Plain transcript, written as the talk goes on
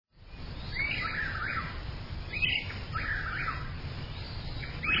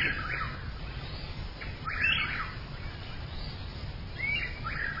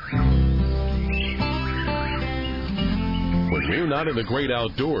not in the great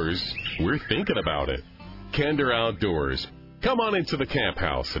outdoors, we're thinking about it. Kinder Outdoors. Come on into the camp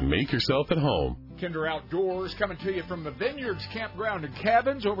house and make yourself at home. Kinder Outdoors coming to you from the Vineyards Campground and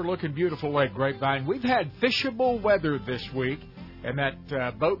Cabins overlooking beautiful Lake Grapevine. We've had fishable weather this week, and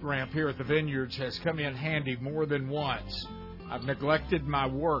that boat ramp here at the Vineyards has come in handy more than once. I've neglected my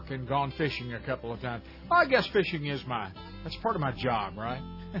work and gone fishing a couple of times. Well, I guess fishing is that's part of my job, right?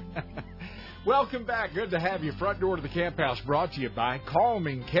 Welcome back. Good to have you. Front Door to the Camp House brought to you by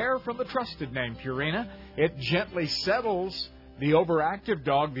Calming Care from the trusted name Purina. It gently settles the overactive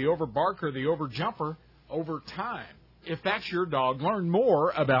dog, the overbarker, the overjumper over time. If that's your dog, learn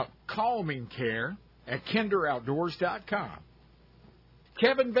more about Calming Care at kinderoutdoors.com.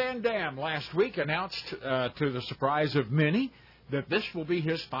 Kevin Van Dam last week announced, to the surprise of many, that this will be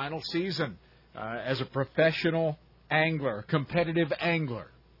his final season as a professional angler, competitive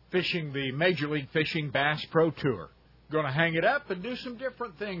angler, fishing the Major League Fishing Bass Pro Tour. Going to hang it up and do some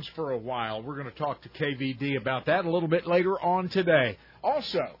different things for a while. We're going to talk to KVD about that a little bit later on today.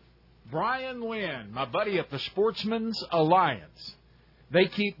 Also, Brian Lynn, my buddy at the Sportsman's Alliance. They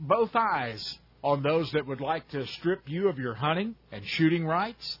keep both eyes on those that would like to strip you of your hunting and shooting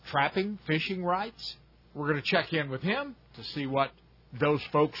rights, trapping, fishing rights. We're going to check in with him to see what those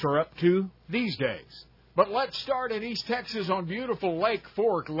folks are up to these days. But let's start in East Texas on beautiful Lake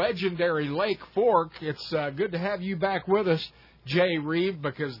Fork, legendary Lake Fork. It's good to have you back with us, Jay Reeve,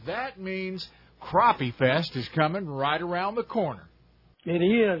 because that means Crappie Fest is coming right around the corner. It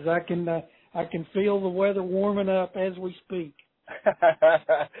is. I can feel the weather warming up as we speak.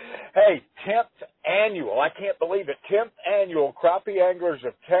 Hey, 10th annual, I can't believe it, 10th annual Crappie Anglers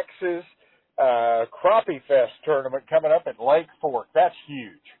of Texas Crappie Fest tournament coming up at Lake Fork. That's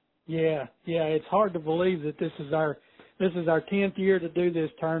huge. Yeah, it's hard to believe that this is our 10th year to do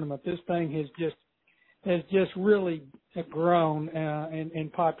this tournament. This thing has just really grown in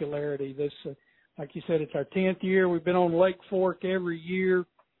popularity. This, like you said, it's our 10th year. We've been on Lake Fork every year,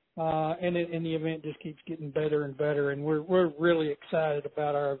 and the event just keeps getting better and better. And we're really excited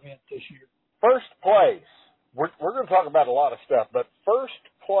about our event this year. First place, we're going to talk about a lot of stuff, but first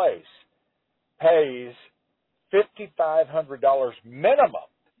place pays $5,500 minimum.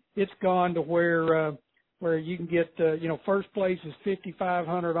 It's gone to where you can get, first place is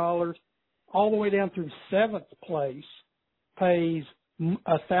 $5,500, all the way down through seventh place pays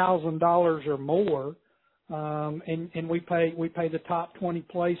 $1,000 or more, and we pay the top 20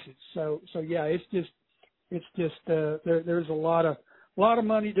 places. So yeah, it's just there's a lot of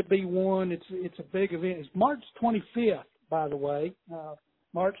money to be won. It's a big event. It's March 25th, by the way,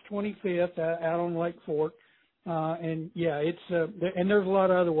 March 25th out on Lake Fork. And yeah, and there's a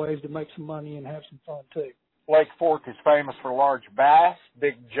lot of other ways to make some money and have some fun too. Lake Fork is famous for large bass,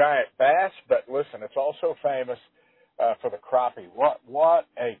 big giant bass, but listen, it's also famous for the crappie. What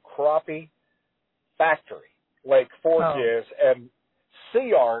a crappie factory Lake Fork is, and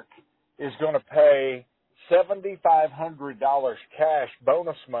Sea Ark is going to pay $7,500 cash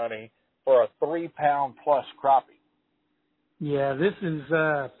bonus money for a 3-pound plus crappie. Yeah, this is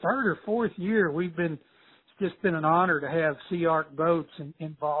third or fourth year It's just been an honor to have Sea Ark boats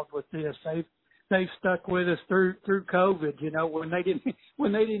involved with this. They've stuck with us through COVID, when they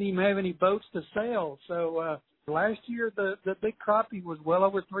didn't even have any boats to sell. So last year the big crappie was well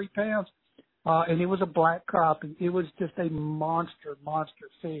over 3 pounds, and it was a black crappie. It was just a monster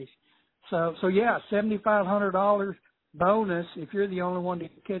fish. So yeah, $7,500 bonus if you're the only one to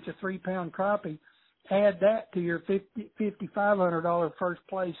catch a 3-pound crappie. Add that to your $5,500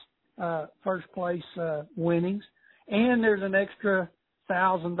 first place winnings, and there's an extra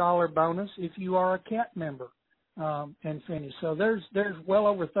 $1,000 bonus if you are a cat member and finish. So there's well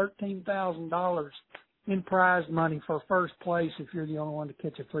over $13,000 in prize money for first place if you're the only one to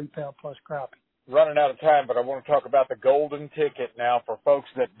catch a 3-pound plus crappie. Running out of time, but I want to talk about the golden ticket now for folks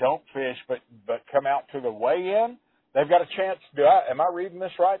that don't fish but come out to the weigh-in. They've got a chance. Am I reading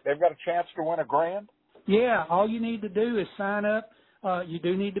this right? They've got a chance to win $1,000? Yeah, all you need to do is sign up. You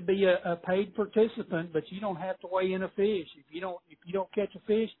do need to be a paid participant, but you don't have to weigh in a fish. If you don't catch a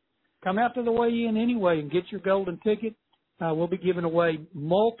fish, come out to the weigh-in anyway and get your golden ticket. We'll be giving away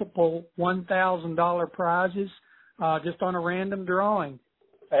multiple $1,000 prizes just on a random drawing.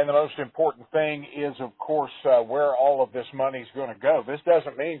 And the most important thing is, of course, where all of this money is going to go. This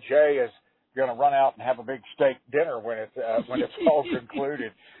doesn't mean Jay is going to run out and have a big steak dinner when it's all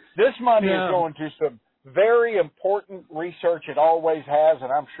concluded. This money is going to some very important research. It always has,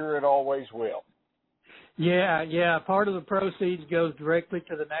 and I'm sure it always will. Yeah. Part of the proceeds goes directly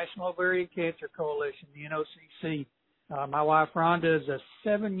to the National Ovarian Cancer Coalition, the NOCC. My wife Rhonda is a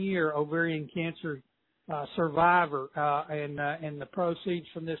 7-year ovarian cancer survivor, and the proceeds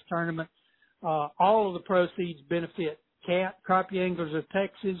from this tournament, all of the proceeds benefit CAT, Crappie Anglers of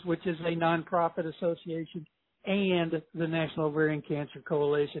Texas, which is a nonprofit association, and the National Ovarian Cancer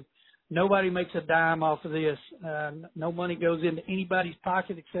Coalition. Nobody makes a dime off of this. No money goes into anybody's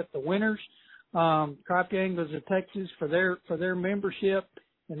pocket except the winners. Crappie Anglers of Texas for their membership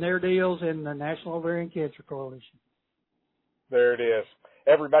and their deals, and the National Ovarian Cancer Coalition. There it is.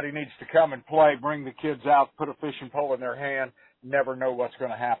 Everybody needs to come and play. Bring the kids out, put a fishing pole in their hand. Never know what's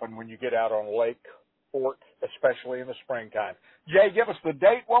going to happen when you get out on Lake Fork, especially in the springtime. Jay, give us the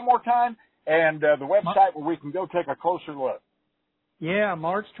date one more time and the website where we can go take a closer look. Yeah,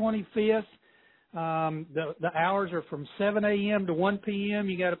 March 25th. The hours are from 7 a.m. to 1 p.m.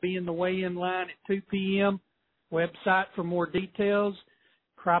 You got to be in the weigh-in line at 2 p.m. Website for more details,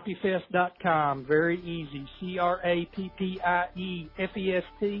 CrappieFest.com. Very easy.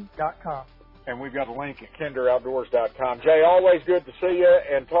 CrappieFest.com. And we've got a link at KinderOutdoors.com. Jay, always good to see you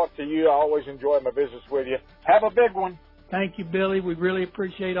and talk to you. I always enjoy my visits with you. Have a big one. Thank you, Billy. We really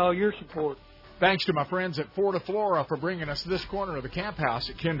appreciate all your support. Thanks to my friends at Fortiflora for bringing us this corner of the camp house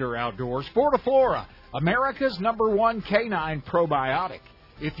at Kinder Outdoors. Fortiflora, America's #1 canine probiotic.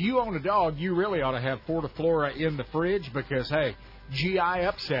 If you own a dog, you really ought to have Fortiflora in the fridge because, hey, GI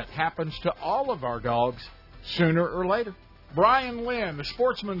upset happens to all of our dogs sooner or later. Brian Lynn, the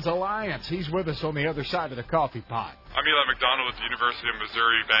Sportsman's Alliance. He's with us on the other side of the coffee pot. I'm Eli McDonald with the University of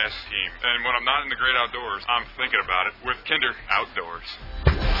Missouri Bass Team. And when I'm not in the great outdoors, I'm thinking about it with Kinder Outdoors.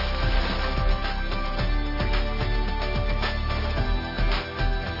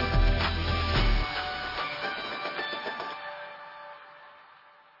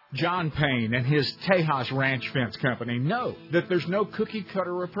 John Payne and his Tejas Ranch Fence Company know that there's no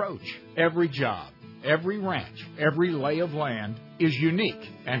cookie-cutter approach. Every job, every ranch, every lay of land is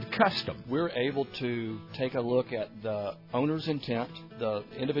unique and custom. We're able to take a look at the owner's intent, the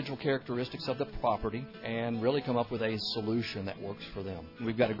individual characteristics of the property, and really come up with a solution that works for them.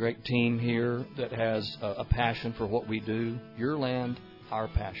 We've got a great team here that has a passion for what we do. Your land, our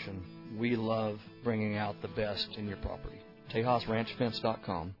passion. We love bringing out the best in your property.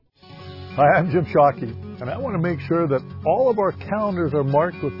 TejasRanchFence.com. Hi, I'm Jim Shockey, and I want to make sure that all of our calendars are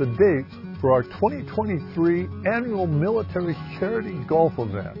marked with the dates for our 2023 annual military charity golf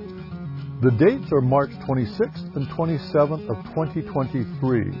event. The dates are March 26th and 27th of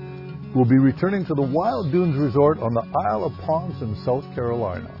 2023. We'll be returning to the Wild Dunes Resort on the Isle of Palms in South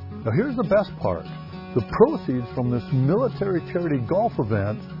Carolina. Now here's the best part. The proceeds from this military charity golf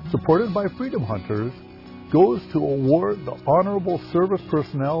event, supported by Freedom Hunters, goes to award the honorable service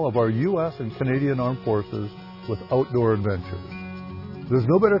personnel of our U.S. and Canadian Armed Forces with outdoor adventures. There's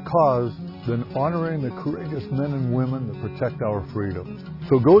no better cause than honoring the courageous men and women that protect our freedom.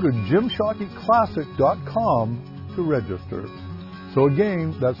 So go to JimShockeyClassic.com to register. So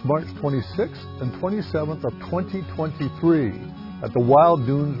again, that's March 26th and 27th of 2023 at the Wild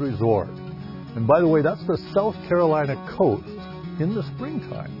Dunes Resort. And by the way, that's the South Carolina coast in the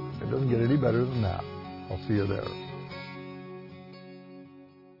springtime. It doesn't get any better than that. I'll see you there.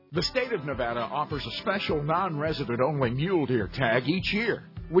 The state of Nevada offers a special non-resident only mule deer tag each year,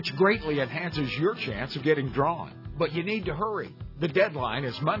 which greatly enhances your chance of getting drawn. But you need to hurry. The deadline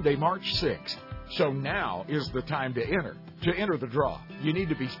is Monday, March 6th. So now is the time to enter. To enter the draw, you need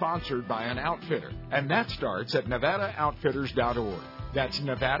to be sponsored by an outfitter, and that starts at NevadaOutfitters.org. That's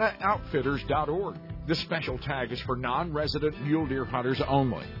NevadaOutfitters.org. This special tag is for non-resident mule deer hunters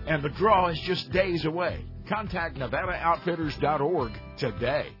only, and the draw is just days away. Contact NevadaOutfitters.org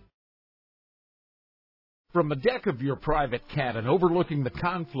today. From the deck of your private cabin overlooking the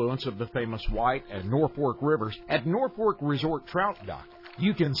confluence of the famous White and Norfork rivers at Norfork Resort Trout Dock,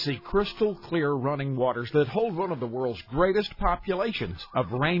 you can see crystal clear running waters that hold one of the world's greatest populations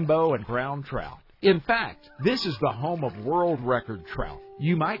of rainbow and brown trout. In fact, this is the home of world record trout.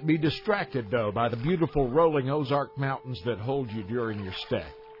 You might be distracted, though, by the beautiful rolling Ozark Mountains that hold you during your stay.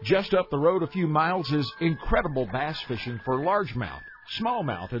 Just up the road a few miles is incredible bass fishing for largemouth,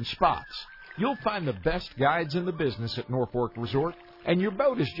 smallmouth, and spots. You'll find the best guides in the business at Norfork Resort, and your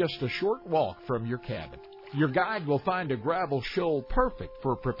boat is just a short walk from your cabin. Your guide will find a gravel shoal perfect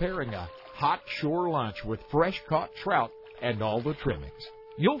for preparing a hot shore lunch with fresh-caught trout and all the trimmings.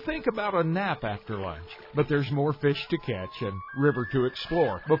 You'll think about a nap after lunch, but there's more fish to catch and river to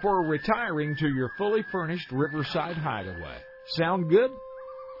explore before retiring to your fully furnished riverside hideaway. Sound good?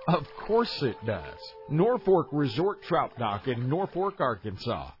 Of course it does. Norfork Resort Trout Dock in Norfork,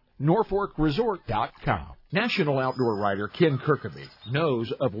 Arkansas. NorforkResort.com. National outdoor writer Ken Kirkaby knows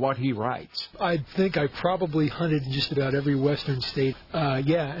of what he writes. I think I probably hunted in just about every western state.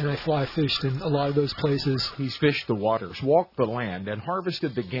 And I fly fished in a lot of those places. He's fished the waters, walked the land, and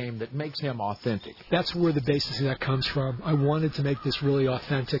harvested the game that makes him authentic. That's where the basis of that comes from. I wanted to make this really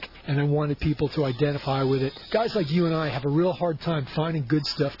authentic, and I wanted people to identify with it. Guys like you and I have a real hard time finding good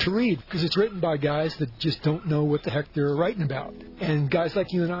stuff to read because it's written by guys that just don't know what the heck they're writing about. And guys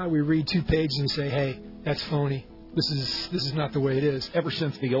like you and I, we read 2 pages and say, hey, that's phony. This is not the way it is. Ever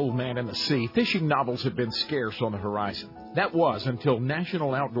since The Old Man and the Sea, fishing novels have been scarce on the horizon. That was until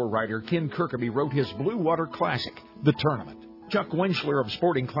national outdoor writer Ken Kirkaby wrote his Blue Water Classic, The Tournament. Chuck Winchler of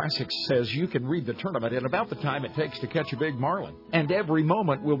Sporting Classics says you can read The Tournament in about the time it takes to catch a big marlin. And every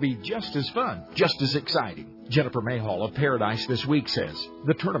moment will be just as fun, just as exciting. Jennifer Mayhall of Paradise This Week says,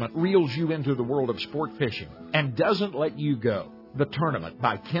 The Tournament reels you into the world of sport fishing and doesn't let you go. The Tournament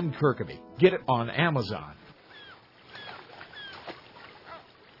by Ken Kirkaby. Get it on Amazon.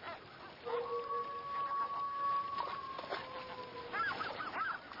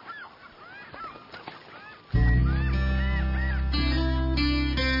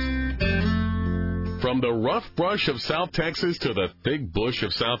 From the rough brush of South Texas to the thick bush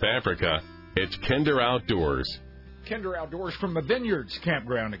of South Africa, it's Kinder Outdoors. Kinder Outdoors from the Vineyards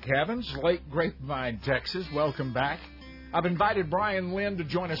Campground and Cabins, Lake Grapevine, Texas. Welcome back. I've invited Brian Lynn to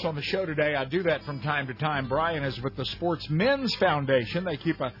join us on the show today. I do that from time to time. Brian is with the Sportsmen's Foundation. They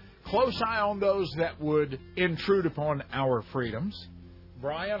keep a close eye on those that would intrude upon our freedoms.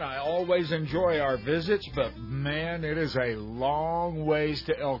 Brian, I always enjoy our visits, but, man, it is a long ways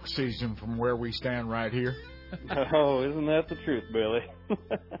to elk season from where we stand right here. Oh, isn't that the truth, Billy?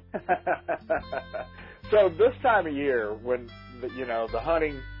 So this time of year, when, the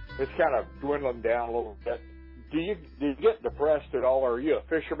hunting is kind of dwindling down a little bit, do you get depressed at all, or are you a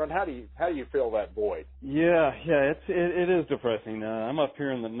fisherman? How do you fill that void? Yeah, it is depressing. I'm up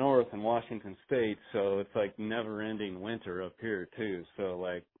here in the north in Washington State, so it's like never-ending winter up here too. So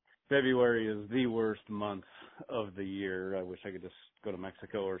like February is the worst month of the year. I wish I could just go to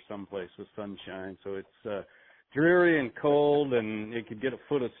Mexico or someplace with sunshine. So it's dreary and cold, and it could get a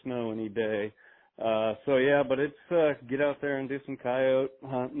foot of snow any day. But it's get out there and do some coyote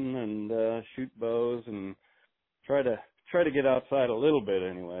hunting and shoot bows and try to get outside a little bit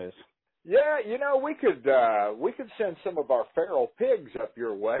anyways. Yeah, we could send some of our feral pigs up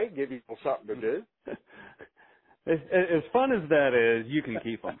your way, give you something to do. As fun as that is, you can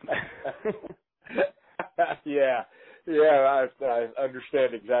keep them. Yeah, I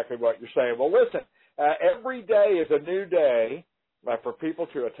understand exactly what you're saying. Well, listen, every day is a new day for people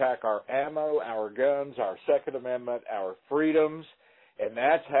to attack our ammo, our guns, our Second Amendment, our freedoms, and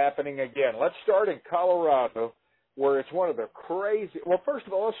that's happening again. Let's start in Colorado, where it's one of the crazy. Well, first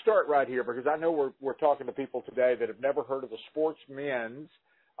of all, let's start right here because I know we're talking to people today that have never heard of the Sportsmen's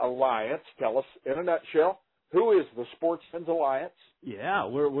Alliance. Tell us in a nutshell, who is the Sportsmen's Alliance? Yeah,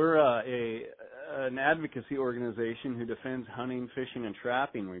 we're an advocacy organization who defends hunting, fishing, and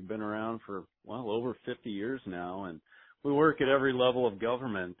trapping. We've been around for over 50 years now, and we work at every level of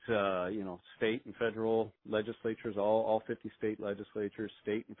government. State and federal legislatures, all 50 state legislatures,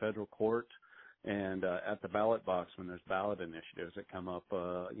 state and federal court. And at the ballot box when there's ballot initiatives that come up,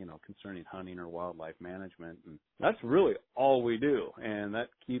 concerning hunting or wildlife management. And that's really all we do, and that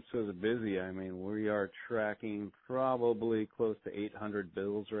keeps us busy. I mean, we are tracking probably close to 800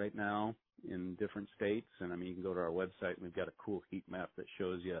 bills right now in different states. And, you can go to our website, and we've got a cool heat map that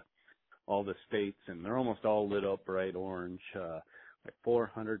shows you all the states, and they're almost all lit up bright orange, like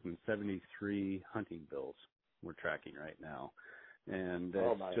 473 hunting bills we're tracking right now. And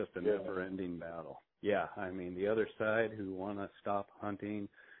it's just a never-ending battle. Yeah, the other side who want to stop hunting,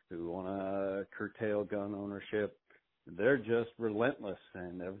 who want to curtail gun ownership, they're just relentless.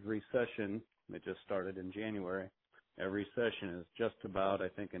 And every session, it just started in January, every session is just about, I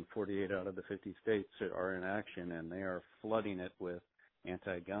think, in 48 out of the 50 states that are in action, and they are flooding it with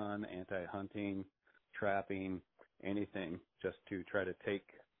anti-gun, anti-hunting, trapping, anything, just to try to take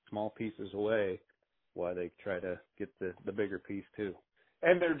small pieces away while they try to get the bigger piece too.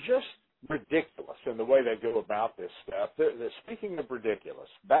 And they're just ridiculous in the way they go about this stuff. They're speaking of ridiculous,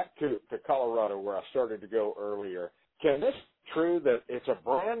 back to Colorado where I started to go earlier, can this be true that it's a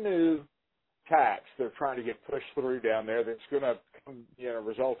brand new tax they're trying to get pushed through down there that's going to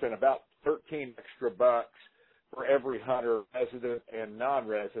result in about 13 extra bucks for every hunter, resident and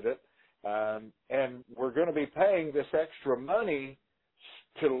non-resident, and we're going to be paying this extra money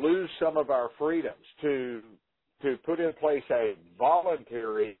to lose some of our freedoms, to put in place a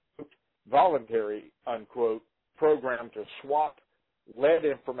voluntary, unquote, program to swap lead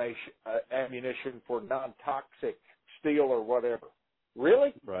information, ammunition for non-toxic steel or whatever.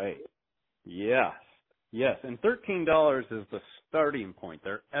 Really? Right. Yes. Yes. And $13 is the starting point,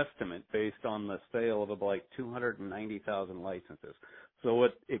 their estimate based on the sale of like 290,000 licenses. So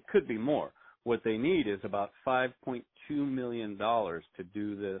it could be more. What they need is about $5.2 million to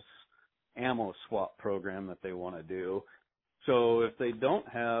do this ammo swap program that they want to do. So if they don't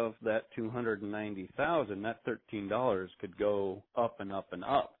have that 290,000, that $13 could go up and up and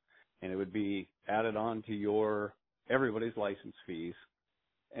up, and it would be added on to everybody's license fees,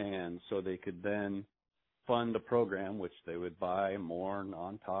 and so they could then fund a program which they would buy more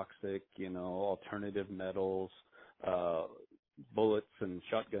non-toxic, alternative metals, bullets and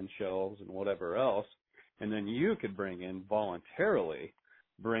shotgun shells and whatever else, and then you could bring in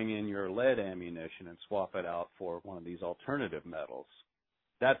your lead ammunition and swap it out for one of these alternative metals.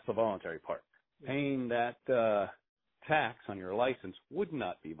 That's the voluntary part. Paying that tax on your license would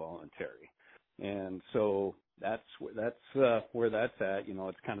not be voluntary. And so that's where that's at.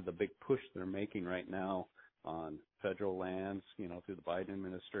 It's kind of the big push they're making right now on federal lands, through the Biden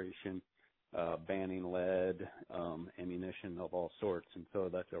administration, banning lead, ammunition of all sorts. And so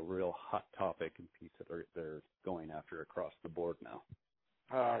that's a real hot topic and piece that they're going after across the board now.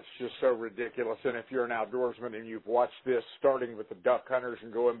 It's just so ridiculous. And if you're an outdoorsman and you've watched this starting with the duck hunters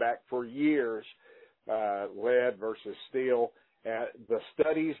and going back for years, lead versus steel, the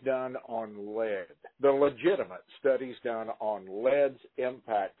studies done on lead, the legitimate studies done on lead's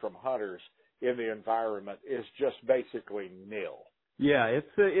impact from hunters in the environment is just basically nil. Yeah,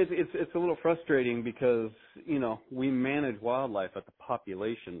 it's a little frustrating because, we manage wildlife at the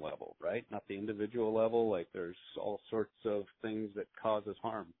population level, right? Not the individual level. Like there's all sorts of things that causes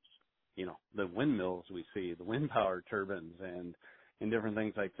harm. The windmills we see, the wind power turbines and different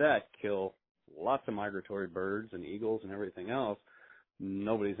things like that kill lots of migratory birds and eagles and everything else.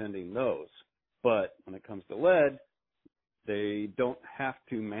 Nobody's ending those. But when it comes to lead, they don't have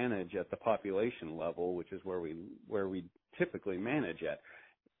to manage at the population level, which is where we typically manage at.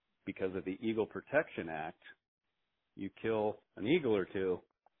 Because of the Eagle Protection Act, you kill an eagle or two,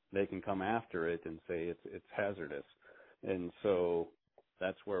 they can come after it and say it's hazardous. And so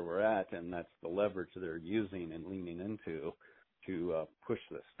that's where we're at, and that's the leverage they're using and leaning into to push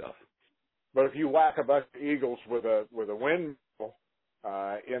this stuff. But if you whack a bunch of eagles with a windmill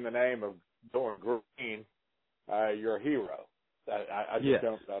in the name of going green, you're a hero. I just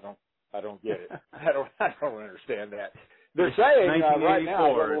don't get it. I don't understand that. They're saying right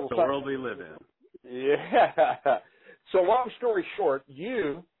now it's the world we live in. Yeah. So long story short,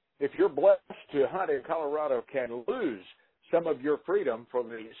 if you're blessed to hunt in Colorado, can lose some of your freedom from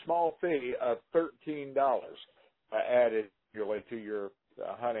the small fee of $13 added to your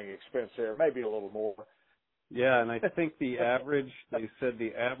hunting expense there, maybe a little more. Yeah, and I think they said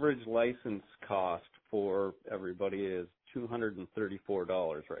the average license cost for everybody is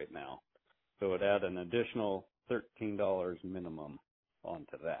 $234 right now. So it add an additional $13 minimum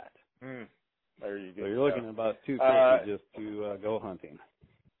onto that. There you go. So you're looking at about $250 just to go hunting.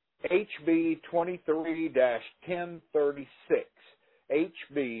 HB 23-1036.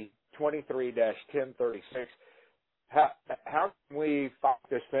 HB 23-1036. How can we fight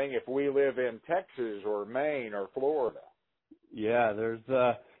this thing if we live in Texas or Maine or Florida? Yeah, there's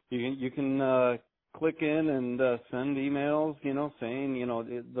you can click in and send emails, saying,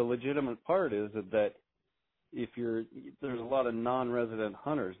 the legitimate part is that there's a lot of non-resident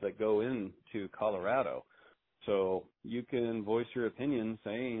hunters that go into Colorado. So you can voice your opinion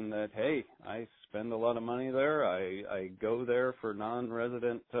saying that, hey, I spend a lot of money there. I go there for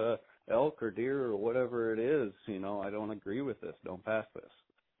non-resident elk or deer or whatever it is. I don't agree with this. Don't pass this.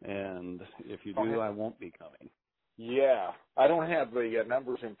 And if you do, I won't be coming. Yeah. I don't have the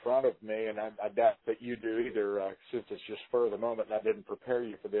numbers in front of me, and I doubt that you do either, since it's just for the moment and I didn't prepare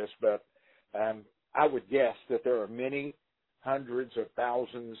you for this. But I would guess that there are many hundreds of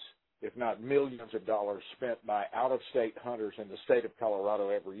thousands, if not millions of dollars spent by out-of-state hunters in the state of Colorado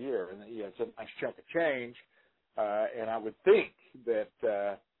every year. And it's a nice chunk of change. And I would think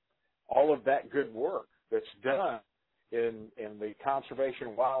that all of that good work that's done in the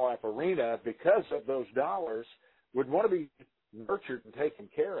conservation wildlife arena because of those dollars would want to be nurtured and taken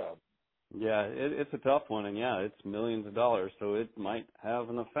care of. Yeah, it's a tough one, and it's millions of dollars, so it might have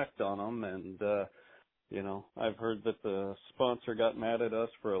an effect on them. And I've heard that the sponsor got mad at us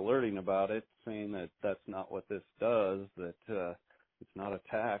for alerting about it, saying that that's not what this does, that it's not a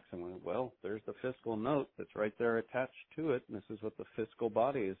tax. And we went, well, there's the fiscal note that's right there attached to it, and this is what the fiscal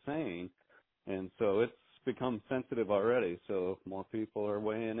body is saying. And so it's become sensitive already, so more people are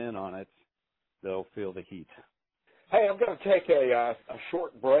weighing in on it. They'll feel the heat. Hey, I'm going to take a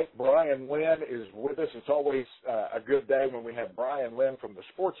short break. Brian Lynn is with us. It's always a good day when we have Brian Lynn from the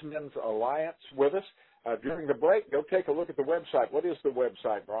Sportsmen's Alliance with us. During the break, go take a look at the website. What is the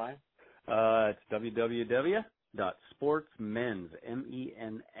website, Brian? It's www.sportsmens,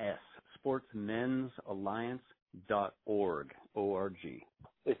 M-E-N-S, sportsmensalliance.org, O-R-G.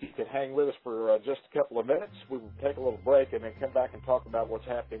 If you could hang with us for just a couple of minutes, we will take a little break and then come back and talk about what's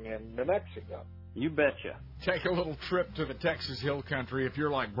happening in New Mexico. You betcha. Take a little trip to the Texas Hill Country. If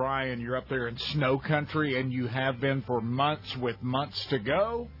you're like Brian, you're up there in snow country, and you have been for months with months to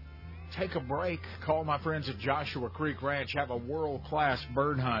go, take a break. Call my friends at Joshua Creek Ranch. Have a world-class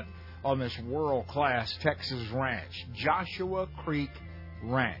bird hunt on this world-class Texas ranch, Joshua Creek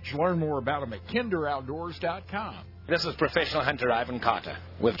Ranch. Learn more about them at kinderoutdoors.com. This is professional hunter Ivan Carter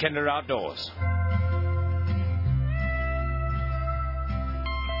with Kinder Outdoors.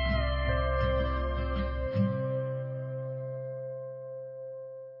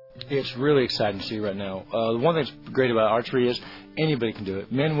 It's really exciting to see right now. The one thing that's great about archery is anybody can do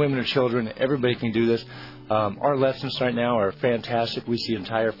it. Men, women, or children, everybody can do this. Our lessons right now are fantastic. We see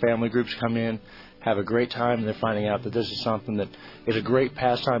entire family groups come in, have a great time, and they're finding out that this is something that is a great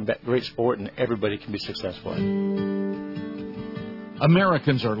pastime, great sport, and everybody can be successful in.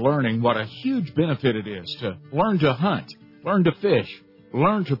 Americans are learning what a huge benefit it is to learn to hunt, learn to fish,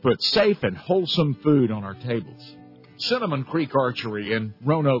 learn to put safe and wholesome food on our tables. Cinnamon Creek Archery in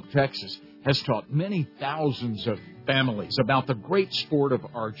Roanoke, Texas, has taught many thousands of families about the great sport of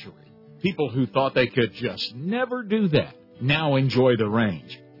archery. People who thought they could just never do that now enjoy the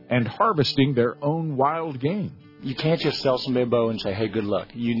range and harvesting their own wild game. You can't just sell somebody a bow and say, hey, good luck.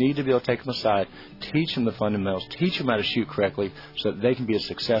 You need to be able to take them aside, teach them the fundamentals, teach them how to shoot correctly so that they can be as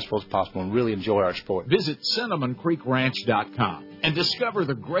successful as possible and really enjoy our sport. Visit CinnamonCreekRanch.com and discover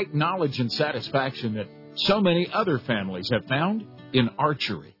the great knowledge and satisfaction that so many other families have found in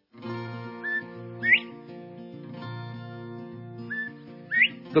archery.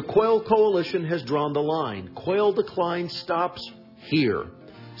 The Quail Coalition has drawn the line. Quail decline stops here.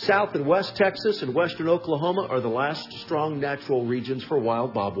 South and West Texas and western Oklahoma are the last strong natural regions for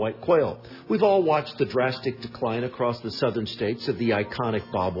wild bobwhite quail. We've all watched the drastic decline across the southern states of the iconic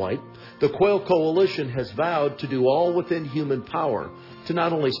bobwhite. The Quail Coalition has vowed to do all within human power to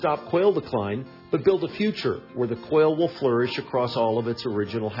not only stop quail decline, but build a future where the quail will flourish across all of its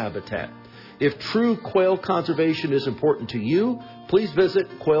original habitat. If true quail conservation is important to you, please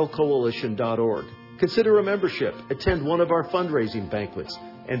visit quailcoalition.org. Consider a membership, attend one of our fundraising banquets,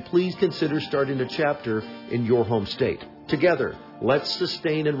 and please consider starting a chapter in your home state. Together, let's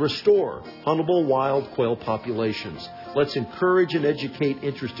sustain and restore huntable wild quail populations. Let's encourage and educate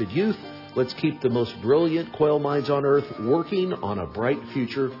interested youth. Let's keep the most brilliant quail minds on earth working on a bright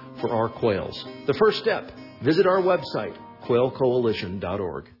future for our quails. The first step, visit our website,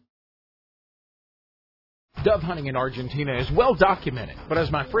 quailcoalition.org. Dove hunting in Argentina is well documented, but as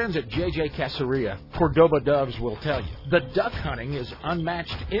my friends at JJ Caceria, Cordoba Doves will tell you, the duck hunting is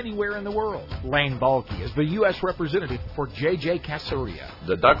unmatched anywhere in the world. Lane Balky is the U.S. representative for JJ Caceria.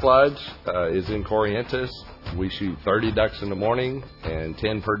 The Duck Lodge is in Corrientes. We shoot 30 ducks in the morning and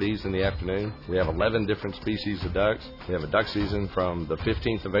 10 perdees in the afternoon. We have 11 different species of ducks. We have a duck season from the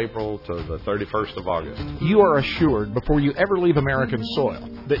 15th of April to the 31st of August. You are assured before you ever leave American soil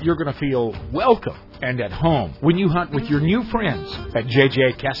that you're going to feel welcome and at home when you hunt with your new friends at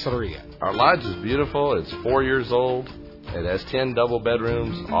JJ Caceria. Our lodge is beautiful. It's 4 years old. It has 10 double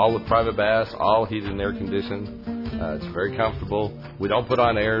bedrooms, all with private baths, all heated and air conditioned. It's very comfortable. We don't put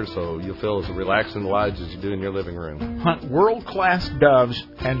on air, so you'll feel as relaxed in the lodge as you do in your living room. Hunt world-class doves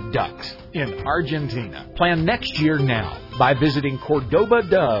and ducks in Argentina. Plan next year now by visiting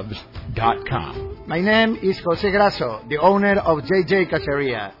CordobaDoves.com. My name is Jose Grasso, the owner of JJ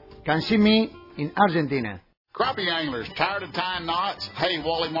Caceria. Can see me in Argentina. Crappie anglers, tired of tying knots? Hey,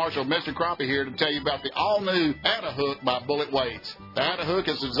 Wally Marshall, Mr. Crappie here to tell you about the all-new Atta Hook by Bullet Weights. The Atta Hook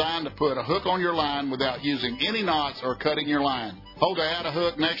is designed to put a hook on your line without using any knots or cutting your line. Hold the Atta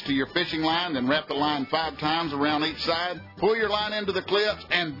Hook next to your fishing line, then wrap the line 5 times around each side. Pull your line into the clips,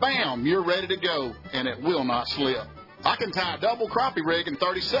 and bam, you're ready to go, and it will not slip. I can tie a double crappie rig in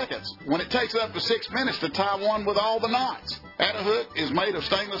 30 seconds when it takes up to 6 minutes to tie one with all the knots. Atta Hook is made of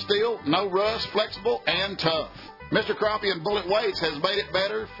stainless steel, no rust, flexible, and tough. Mr. Crappie and Bullet Weights has made it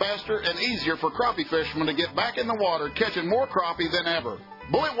better, faster, and easier for crappie fishermen to get back in the water, catching more crappie than ever.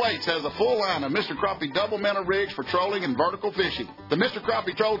 Bullet Weights has a full line of Mr. Crappie double minnow rigs for trolling and vertical fishing. The Mr.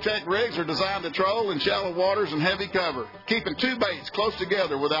 Crappie Troll Check rigs are designed to troll in shallow waters and heavy cover, keeping 2 baits close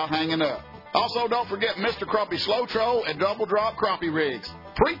together without hanging up. Also, don't forget Mr. Crappie Slow Troll and Double Drop Crappie rigs.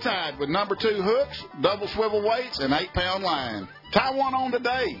 Pre-tied with number 2 hooks, double swivel weights, and 8-pound line. Tie one on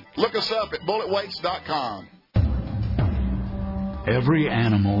today. Look us up at bulletweights.com. Every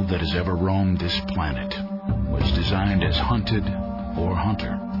animal that has ever roamed this planet was designed as hunted or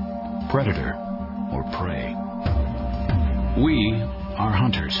hunter, predator or prey. We are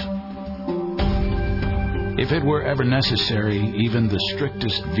hunters. If it were ever necessary, even the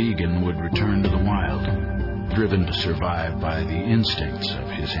strictest vegan would return to the wild, driven to survive by the instincts of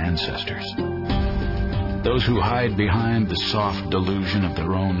his ancestors. Those who hide behind the soft delusion of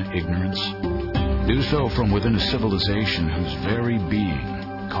their own ignorance do so from within a civilization whose very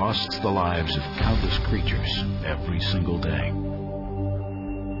being costs the lives of countless creatures every single day.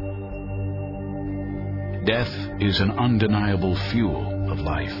 Death is an undeniable fuel of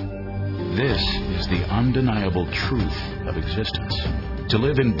life. This is the undeniable truth of existence. To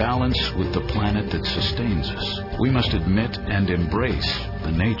live in balance with the planet that sustains us, we must admit and embrace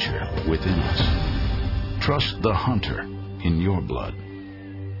the nature within us. Trust the hunter in your blood.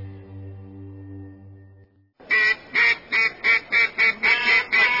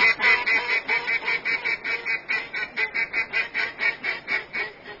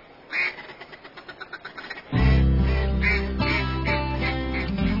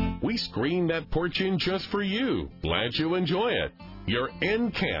 We screened that porch in just for you. Glad you enjoy it. You're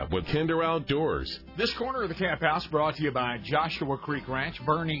in camp with Kinder Outdoors. This corner of the Camp House brought to you by Joshua Creek Ranch,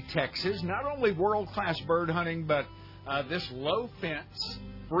 Boerne, Texas. Not only world-class bird hunting, but this low-fence,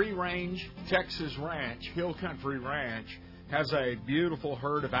 free-range Texas ranch, Hill Country Ranch, has a beautiful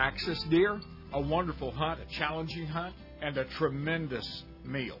herd of axis deer, a wonderful hunt, a challenging hunt, and a tremendous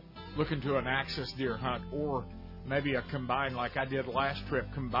meal. Look into an axis deer hunt, or maybe a combine like I did last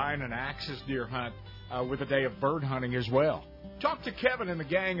trip, combine an axis deer hunt with a day of bird hunting as well. Talk to Kevin and the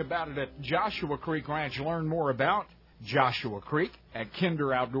gang about it at Joshua Creek Ranch. Learn more about Joshua Creek at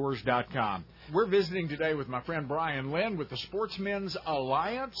kinderoutdoors.com. We're visiting today with my friend Brian Lynn with the Sportsmen's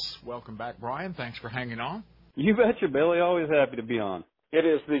Alliance. Welcome back, Brian. Thanks for hanging on. You betcha, Billy. Always happy to be on. It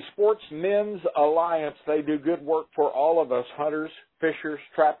is the Sportsmen's Alliance. They do good work for all of us hunters, fishers,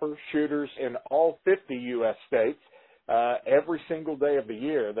 trappers, shooters in all 50 U.S. states. Every single day of the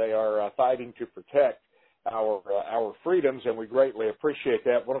year, they are fighting to protect our freedoms, and we greatly appreciate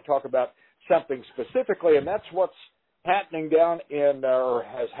that. I want to talk about something specifically, and that's what's happening down in, or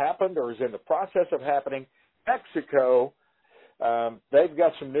has happened, or is in the process of happening, Mexico. They've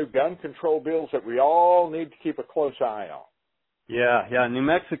got some new gun control bills that we all need to keep a close eye on. Yeah. New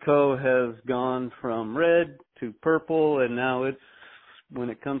Mexico has gone from red to purple, and now it's, when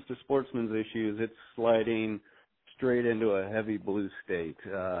it comes to sportsmen's issues, it's sliding straight into a heavy blue state.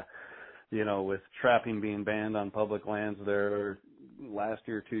 With trapping being banned on public lands there last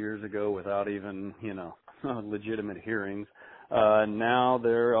year, 2 years ago, without even, legitimate hearings. Now they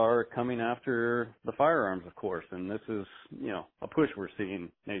are coming after the firearms, of course, and this is, a push we're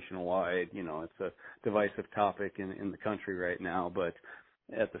seeing nationwide. It's a divisive topic in the country right now, but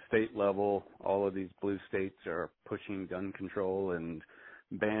at the state level, all of these blue states are pushing gun control and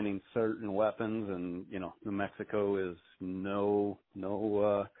banning certain weapons, and, New Mexico is no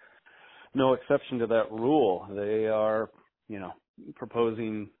exception to that rule. They are,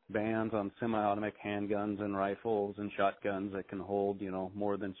 proposing bans on semi-automatic handguns and rifles and shotguns that can hold,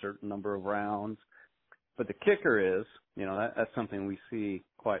 more than a certain number of rounds. But the kicker is, that's something we see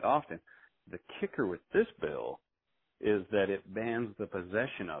quite often. The kicker with this bill is that it bans the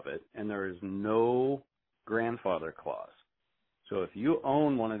possession of it, and there is no grandfather clause. So if you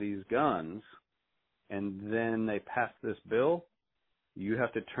own one of these guns and then they pass this bill, you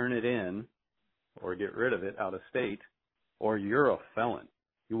have to turn it in or get rid of it out of state, or you're a felon.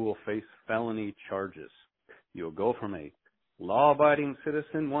 You will face felony charges. You'll go from a law-abiding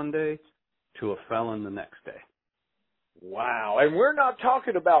citizen one day to a felon the next day. Wow. And we're not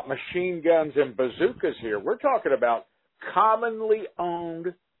talking about machine guns and bazookas here. We're talking about commonly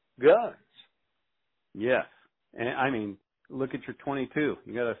owned guns. Yes. And look at your 22.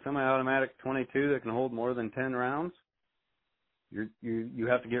 You got a semi-automatic 22 that can hold more than 10 rounds. You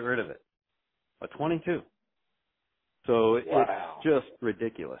have to get rid of it. A 22. So It's just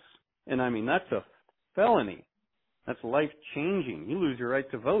ridiculous. And that's a felony. That's life-changing. You lose your right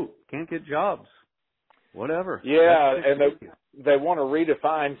to vote. Can't get jobs. Whatever. Yeah, and they want to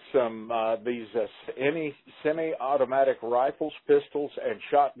redefine some these any semi-automatic rifles, pistols, and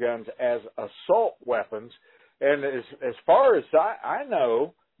shotguns as assault weapons. And as far as I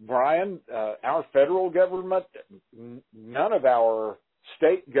know, Brian, our federal government, none of our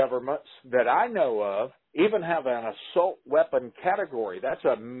state governments that I know of even have an assault weapon category. That's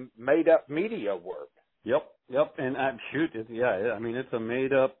a made-up media word. Yep. And I mean, it's a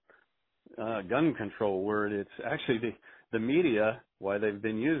made-up gun control word. It's actually the media, why they've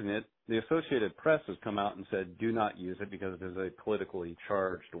been using it. The Associated Press has come out and said, do not use it because it is a politically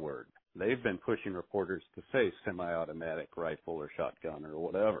charged word. They've been pushing reporters to say semi-automatic rifle or shotgun or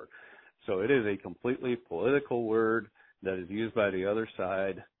whatever. So it is a completely political word that is used by the other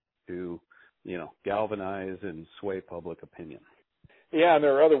side to, galvanize and sway public opinion. Yeah, and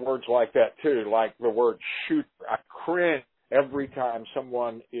there are other words like that too, like the word shoot. I cringe every time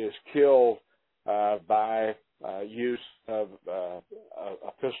someone is killed by use of a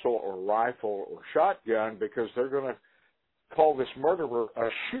pistol or rifle or shotgun, because they're going to call this murderer a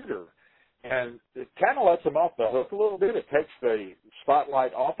shooter. And it kind of lets them off the hook a little bit. It takes the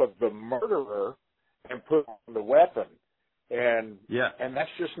spotlight off of the murderer and puts on the weapon. And that's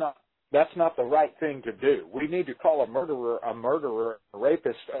just not the right thing to do. We need to call a murderer, a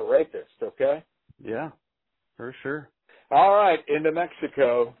rapist, okay? Yeah, for sure. All right, into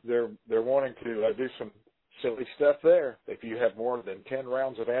Mexico. They're wanting to do some silly stuff there. If you have more than 10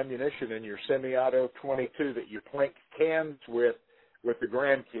 rounds of ammunition in your semi-auto 22 that you plink cans with the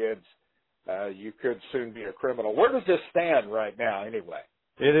grandkids, you could soon be a criminal. Where does this stand right now, anyway?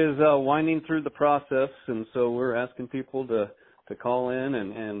 It is winding through the process, and so we're asking people to call in,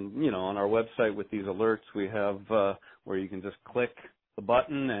 and on our website with these alerts, we have where you can just click the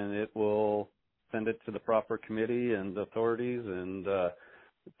button, and it will send it to the proper committee and authorities, and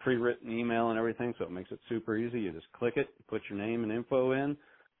pre-written email and everything, so it makes it super easy. You just click it, put your name and info in,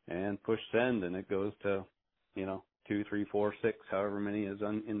 and push send, and it goes to 2, 3, 4, 6, however many is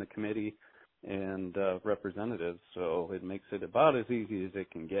in the committee and representatives. So it makes it about as easy as it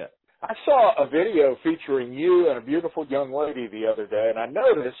can get. I saw a video featuring you and a beautiful young lady the other day, and I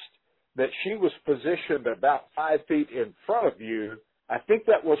noticed that she was positioned about 5 feet in front of you. I think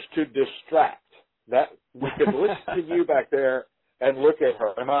that was to distract. That we could listen to you back there and look at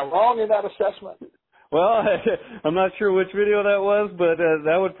her. Am I wrong in that assessment? Well, I'm not sure which video that was, but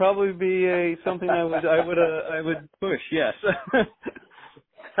that would probably be something I would push. Yes.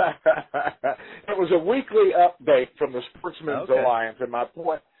 It was a weekly update from the Sportsmen's Alliance, and my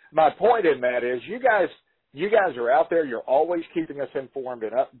point in that is you guys are out there. You're always keeping us informed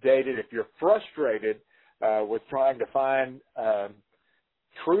and updated. If you're frustrated with trying to find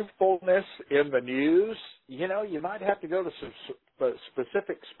truthfulness in the news, you might have to go to some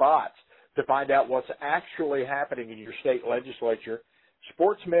specific spots to find out what's actually happening in your state legislature.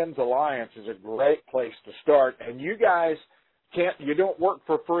 Sportsmen's Alliance is a great place to start, and you guys you don't work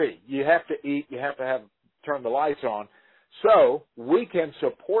for free. You have to eat, you have to turn the lights on. So we can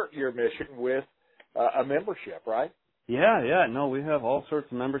support your mission with a membership, right? Yeah. No, we have all sorts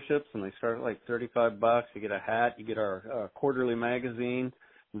of memberships, and they start at like $35. You get a hat, you get our quarterly magazine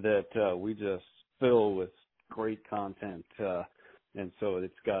that we just fill with great content. And so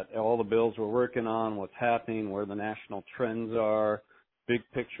it's got all the bills we're working on, what's happening, where the national trends are, big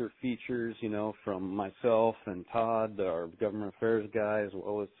picture features, from myself and Todd, our government affairs guy, as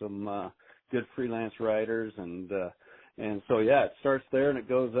well as some good freelance writers. And so, it starts there and it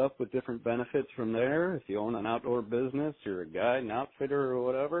goes up with different benefits from there. If you own an outdoor business, you're a guide, an outfitter or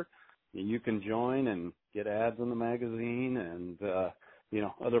whatever, you can join and get ads in the magazine and,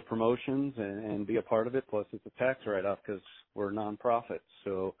 other promotions and be a part of it. Plus it's a tax write-off because we're a nonprofit.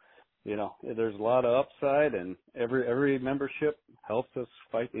 So, there's a lot of upside, and every membership helps us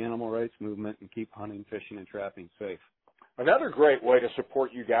fight the animal rights movement and keep hunting, fishing, and trapping safe. Another great way to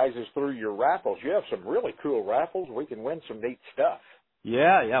support you guys is through your raffles. You have some really cool raffles. We can win some neat stuff.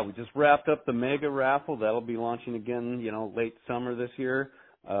 Yeah. We just wrapped up the mega raffle. That'll be launching again, late summer this year.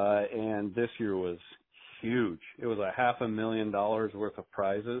 And this year was huge. It was $500,000 worth of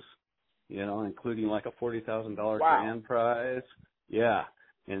prizes, including like a $40,000 grand prize. Yeah.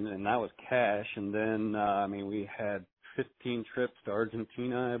 And that was cash. And then, we had 15 trips to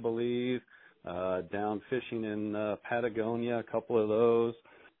Argentina, I believe, down fishing in Patagonia, a couple of those,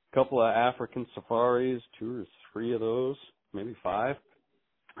 a couple of African safaris, 2 or 3 of those, maybe 5.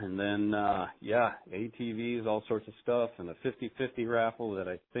 And then, ATVs, all sorts of stuff, and a 50-50 raffle that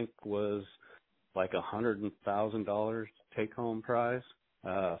I think was like $100,000 take-home prize.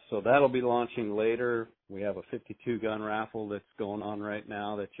 So that'll be launching later. We have a 52 gun raffle that's going on right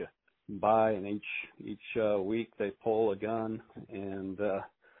now that you buy, and each week they pull a gun, and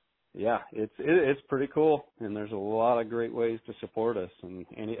it's pretty cool. And there's a lot of great ways to support us, and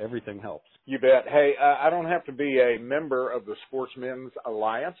everything helps. You bet. Hey, I don't have to be a member of the Sportsmen's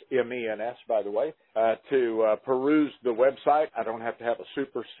Alliance, MENS, by the way, to peruse the website. I don't have to have a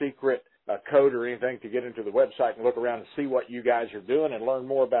super secret code or anything to get into the website and look around and see what you guys are doing and learn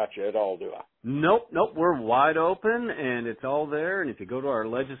more about you at all, do I? Nope. We're wide open, and it's all there. And if you go to our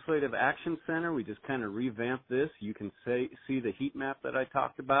Legislative Action Center, we just kind of revamped this. You can see the heat map that I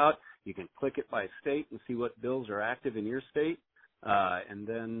talked about. You can click it by state and see what bills are active in your state, and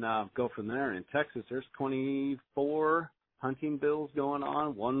then go from there. In Texas, there's 24 hunting bills going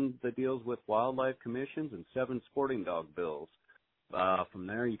on, one that deals with wildlife commissions, and 7 sporting dog bills. From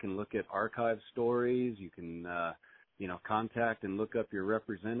there, you can look at archive stories. You can, contact and look up your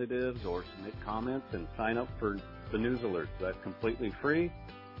representatives or submit comments and sign up for the news alerts. That's completely free.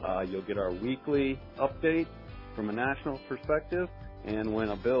 You'll get our weekly update from a national perspective. And when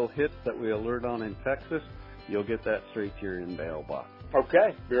a bill hits that we alert on in Texas, you'll get that straight to your in-mail box.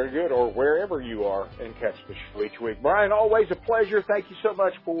 Okay, very good. Or wherever you are and catch the show each week. Brian, always a pleasure. Thank you so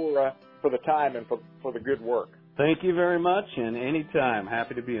much for the time and for the good work. Thank you very much, and anytime,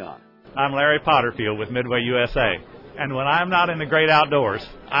 happy to be on. I'm Larry Potterfield with Midway USA, and when I'm not in the great outdoors,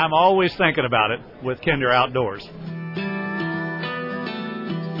 I'm always thinking about it with Kinder Outdoors.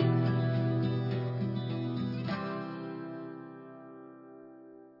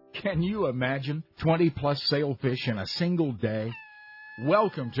 Can you imagine 20-plus sailfish in a single day?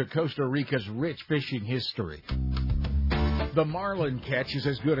 Welcome to Costa Rica's rich fishing history. The marlin catch is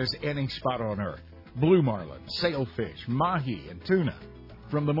as good as any spot on Earth. Blue marlin, sailfish, mahi, and tuna.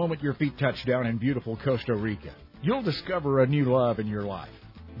 From the moment your feet touch down in beautiful Costa Rica, you'll discover a new love in your life.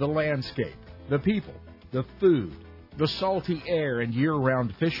 The landscape, the people, the food, the salty air and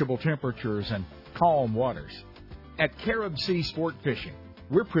year-round fishable temperatures and calm waters. At Carib Sea Sport Fishing,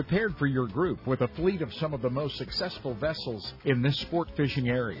 we're prepared for your group with a fleet of some of the most successful vessels in this sport fishing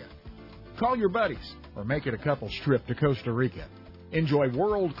area. Call your buddies or make it a couple's trip to Costa Rica. Enjoy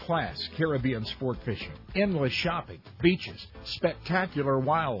world-class Caribbean sport fishing, endless shopping, beaches, spectacular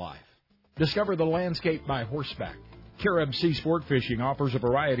wildlife. Discover the landscape by horseback. Carib Sea Sport Fishing offers a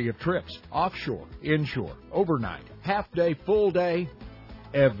variety of trips, offshore, inshore, overnight, half-day, full day,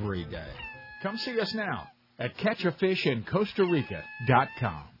 every day. Come see us now at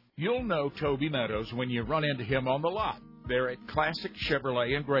catchafishincostarica.com. You'll know Toby Meadows when you run into him on the lot. They're at Classic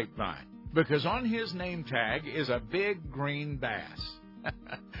Chevrolet in Grapevine, because on his name tag is a big green bass.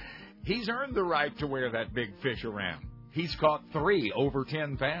 He's earned the right to wear that big fish around. He's caught 3 over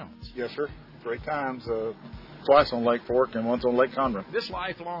 10 pounds. Yes, sir. 3 times, twice on Lake Fork and once on Lake Conroe. This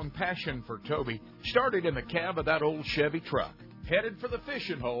lifelong passion for Toby started in the cab of that old Chevy truck, headed for the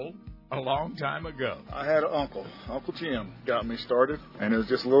fishing hole a long time ago. I had an uncle. Uncle Jim got me started, and it was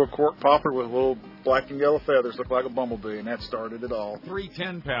just a little cork popper with little black and yellow feathers, looked like a bumblebee, and that started it all. 3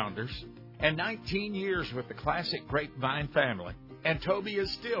 10-pounders and 19 years with the Classic Grapevine family. And Toby is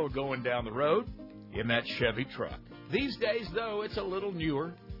still going down the road in that Chevy truck. These days, though, it's a little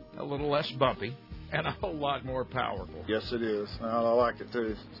newer, a little less bumpy, and a whole lot more powerful. Yes, it is. I like it,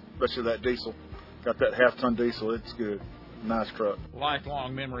 too, especially that diesel. Got that half-ton diesel. It's good. Nice truck.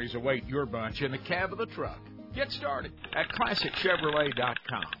 Lifelong memories await your bunch in the cab of the truck. Get started at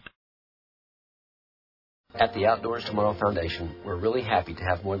ClassicChevrolet.com. At the Outdoors Tomorrow Foundation, we're really happy to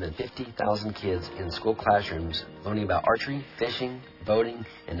have more than 50,000 kids in school classrooms learning about archery, fishing, boating,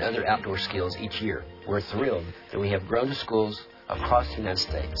 and other outdoor skills each year. We're thrilled that we have grown to schools across the United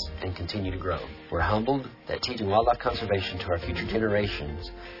States and continue to grow. We're humbled that teaching wildlife conservation to our future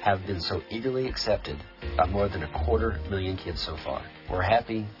generations have been so eagerly accepted by more than 250,000 kids so far. We're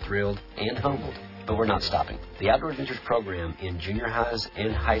happy, thrilled, and humbled, but we're not stopping. The Outdoor Adventures program in junior highs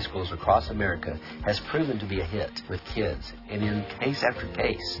and high schools across America has proven to be a hit with kids, and in case after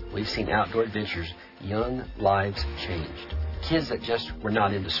case, we've seen Outdoor Adventures' young lives changed. Kids that just were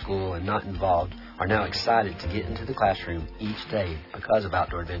not into school and not involved are now excited to get into the classroom each day because of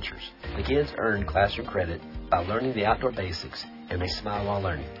Outdoor Adventures. The kids earn classroom credit by learning the outdoor basics, and they smile while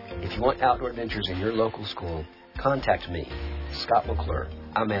learning. If you want Outdoor Adventures in your local school, contact me, Scott McClure.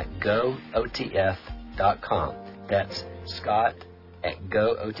 I'm at gootf.com. That's Scott at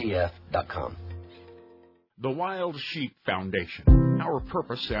gootf.com. The Wild Sheep Foundation. Our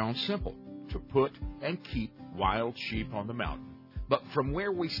purpose sounds simple: to put and keep wild sheep on the mountain. But from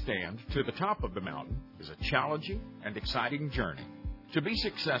where we stand to the top of the mountain is a challenging and exciting journey. To be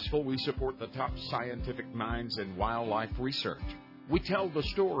successful, we support the top scientific minds in wildlife research. We tell the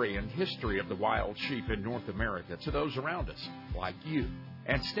story and history of the wild sheep in North America to those around us, like you.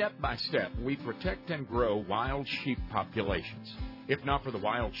 And step by step, we protect and grow wild sheep populations. If not for the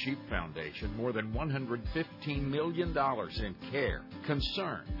Wild Sheep Foundation, more than $115 million in care,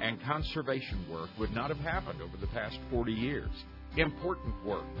 concern, and conservation work would not have happened over the past 40 years. Important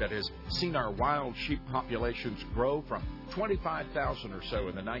work that has seen our wild sheep populations grow from 25,000 or so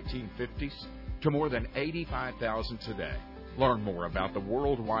in the 1950s to more than 85,000 today. Learn more about the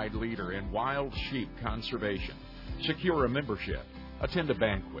worldwide leader in wild sheep conservation. Secure a membership, attend a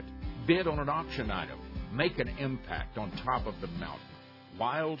banquet, bid on an auction item, make an impact on top of the mountain.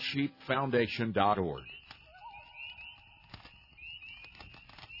 WildSheepFoundation.org.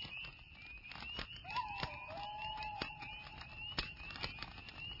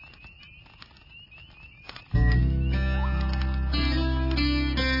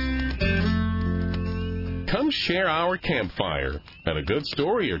 Come share our campfire and a good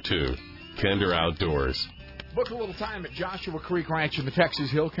story or two. Kinder Outdoors. Book a little time at Joshua Creek Ranch in the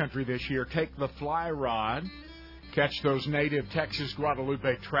Texas Hill Country this year. Take the fly rod. Catch those native Texas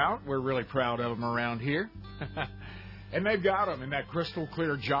Guadalupe trout. We're really proud of them around here. And they've got them in that crystal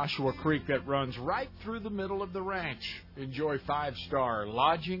clear Joshua Creek that runs right through the middle of the ranch. Enjoy 5-star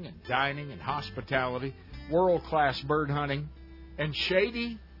lodging and dining and hospitality, world-class bird hunting, and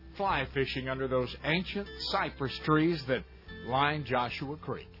shady fly fishing under those ancient cypress trees that line Joshua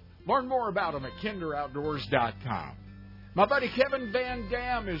Creek. Learn more about them at kinderoutdoors.com. My buddy Kevin Van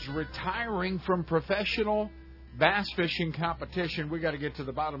Dam is retiring from professional bass fishing competition. We got to get to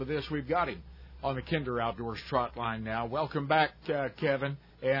the bottom of this. We've got him on the Kinder Outdoors trot line now. Welcome back, Kevin.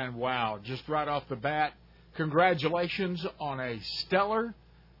 And wow, just right off the bat, congratulations on a stellar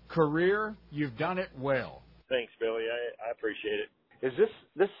career. You've done it well. Thanks, Billy. I appreciate it. Is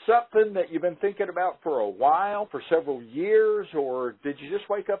this something that you've been thinking about for a while, for several years, or did you just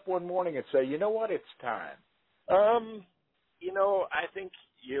wake up one morning and say, you know what, it's time? I think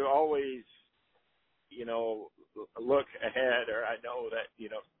you always, look ahead, or I know that,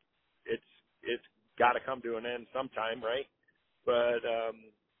 it's got to come to an end sometime, right? But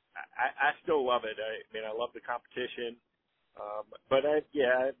I still love it. I love the competition. But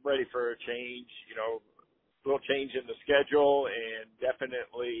I'm ready for a change, a little change in the schedule, and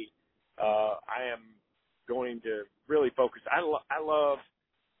definitely I am going to really focus. I love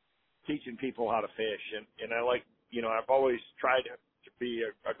teaching people how to fish, and I like, I've always tried to be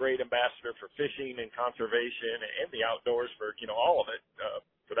a great ambassador for fishing and conservation and the outdoors for, all of it,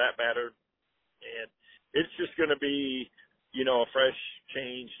 for that matter. And it's just going to be, a fresh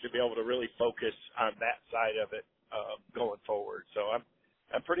change to be able to really focus on that side of it going forward. So I'm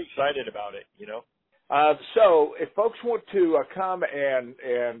pretty excited about it, So if folks want to come and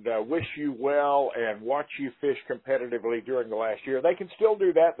wish you well and watch you fish competitively during the last year, they can still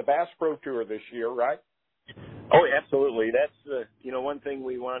do that. The Bass Pro Tour this year, right? Oh, absolutely. That's one thing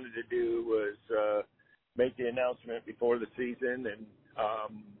we wanted to do was make the announcement before the season and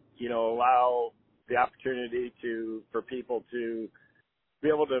allow the opportunity for people to be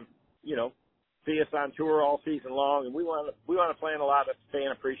able to see us on tour all season long, and we want to plan a lot of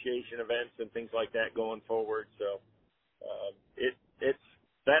fan appreciation events and things like that going forward. So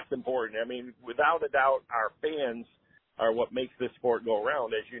that's important. I mean, without a doubt, our fans are what makes this sport go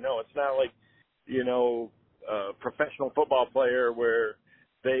around. As you know, it's not like a professional football player where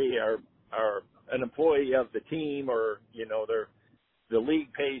they are an employee of the team or the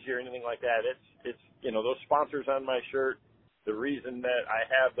league pays you or anything like that. It's those sponsors on my shirt. The reason that I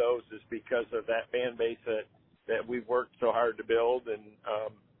have those is because of that fan base that we've worked so hard to build, and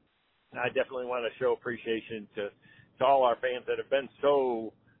I definitely want to show appreciation to all our fans that have been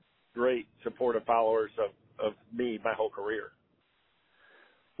so great supportive followers of me my whole career.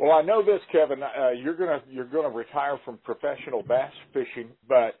 Well, I know this, Kevin. You're gonna retire from professional bass fishing,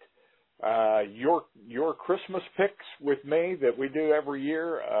 but your Christmas picks with me that we do every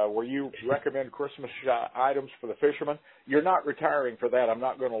year, where you recommend Christmas items for the fishermen, you're not retiring for that. I'm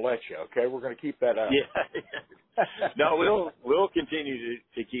not going to let you. Okay, we're going to keep that up. Yeah. No, we'll continue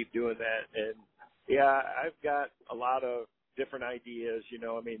to keep doing that, and I've got a lot of different ideas.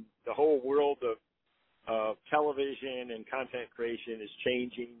 The whole world of television and content creation is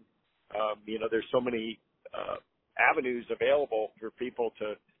changing. There's so many avenues available for people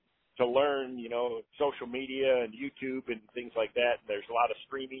to learn, social media and YouTube and things like that. And there's a lot of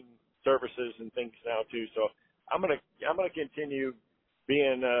streaming services and things now too. So I'm gonna continue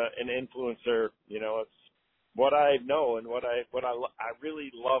being an influencer. It's what I know and what I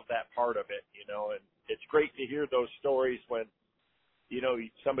really love that part of it. And it's great to hear those stories when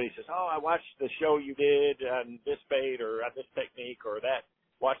somebody says, "Oh, I watched the show you did on this bait or on this technique or that.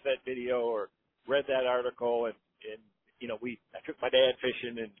 Watched that video or read that article and I took my dad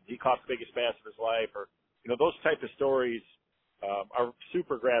fishing and he caught the biggest bass of his life," or, those type of stories, are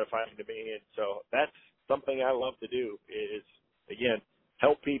super gratifying to me. And so that's something I love to do is, again,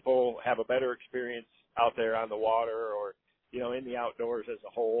 help people have a better experience out there on the water or in the outdoors as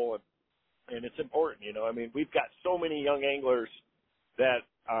a whole. And it's important, I mean, we've got so many young anglers that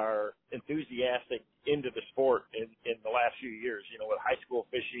are enthusiastic into the sport in the last few years, with high school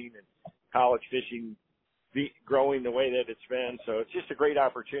fishing and college fishing growing the way that it's been. So it's just a great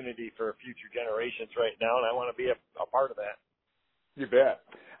opportunity for future generations right now, and I want to be a part of that. You bet.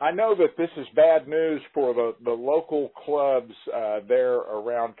 I know that this is bad news for the local clubs there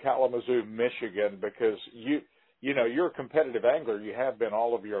around Kalamazoo, Michigan, because you're a competitive angler. You have been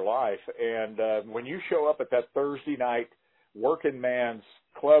all of your life. And when you show up at that Thursday night working man's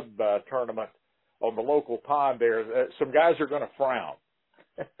club tournament on the local pond there, some guys are going to frown.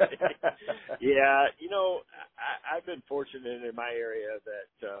 Yeah, I've been fortunate in my area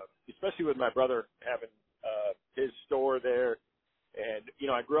that, especially with my brother having his store there, and,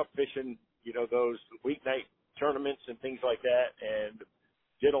 I grew up fishing, those weeknight tournaments and things like that, and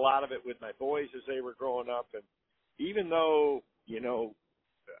did a lot of it with my boys as they were growing up. And even though,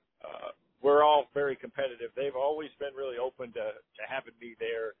 we're all very competitive, they've always been really open to having me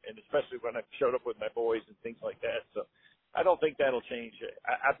there, and especially when I showed up with my boys and things like that. So I don't think that'll change.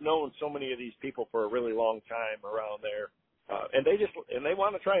 I've known so many of these people for a really long time around there, and they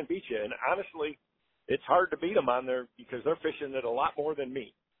want to try and beat you. And honestly, it's hard to beat them on there because they're fishing it a lot more than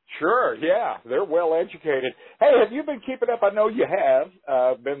me. Sure, yeah, they're well educated. Hey, have you been keeping up? I know you have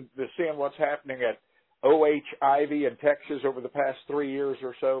been seeing what's happening at O.H. Ivy in Texas over the past 3 years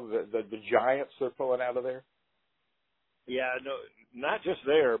or so. The giants they're pulling out of there. Yeah, no, not just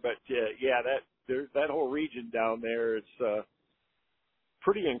there, but that whole region down there is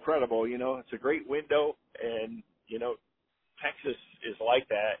pretty incredible. It's a great window, and Texas is like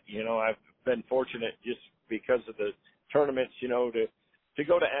that. I've been fortunate just because of the tournaments, to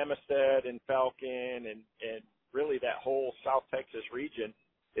go to Amistad and Falcon and really that whole South Texas region.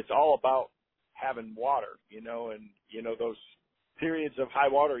 It's all about having water, and those periods of high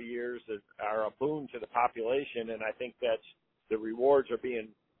water years that are a boon to the population, and I think that's the rewards are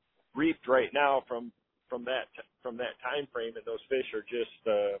being reaped right now from that time frame, and those fish are just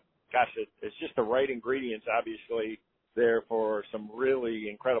it's just the right ingredients obviously there for some really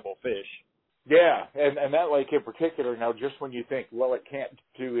incredible fish. Yeah, and that lake in particular, now just when you think, well, it can't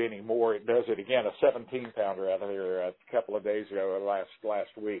do any more, it does it again. A 17-pounder out of here a couple of days ago,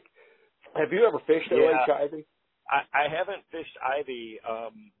 last week. Have you ever fished at Lake Ivy? I haven't fished Ivy. I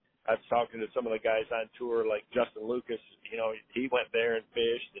was talking to some of the guys on tour, like Justin Lucas. He went there and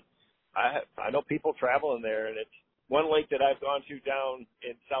fished. And I know people traveling there, and it's one lake that I've gone to down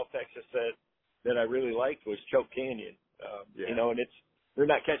in South Texas that I really liked was Choke Canyon. And they're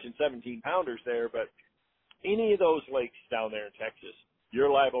not catching 17-pounders there, but any of those lakes down there in Texas,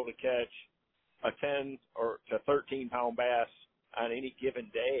 you're liable to catch a 10 or to 13-pound bass on any given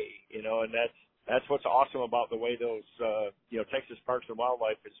day, and that's what's awesome about the way those, Texas Parks and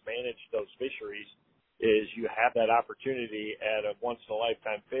Wildlife has managed those fisheries is you have that opportunity at a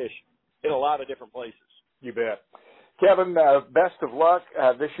once-in-a-lifetime fish in a lot of different places. You bet. Kevin, best of luck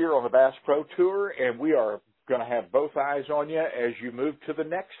this year on the Bass Pro Tour, and we are going to have both eyes on you as you move to the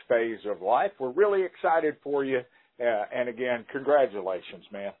next phase of life. We're really excited for you, and again, congratulations,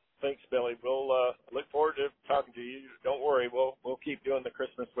 man. Thanks, Billy. We'll look forward to talking to you. Don't worry, we'll keep doing the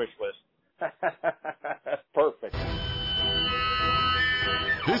Christmas wish list. Perfect.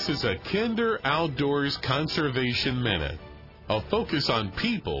 This is a Kinder Outdoors Conservation Minute, a focus on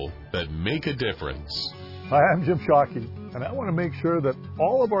people that make a difference. Hi, I'm Jim Shockey, and I want to make sure that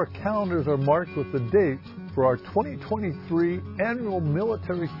all of our calendars are marked with the dates for our 2023 annual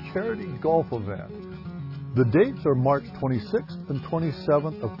military charity golf event. The dates are March 26th and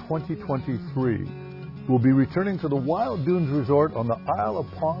 27th of 2023. We'll be returning to the Wild Dunes Resort on the Isle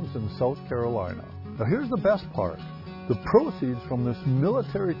of Palms in South Carolina. Now here's the best part. The proceeds from this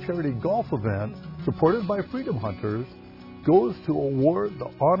military charity golf event, supported by Freedom Hunters, goes to award the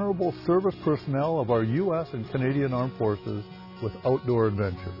honorable service personnel of our U.S. and Canadian Armed Forces with outdoor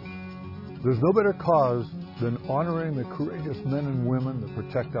adventures. There's no better cause than honoring the courageous men and women that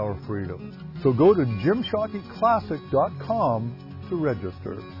protect our freedom. So go to JimShockeyClassic.com to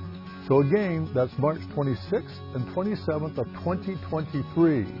register. So again, that's March 26th and 27th of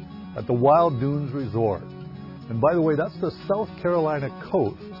 2023 at the Wild Dunes Resort. And by the way, that's the South Carolina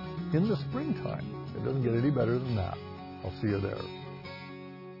coast in the springtime. It doesn't get any better than that. I'll see you there.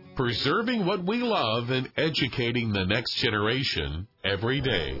 Preserving what we love and educating the next generation every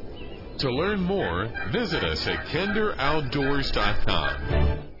day. To learn more, visit us at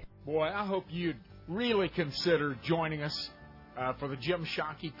KinderOutdoors.com. Boy, I hope you'd really consider joining us for the Jim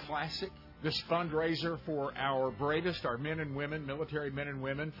Shockey Classic this fundraiser for our bravest, our men and women, military men and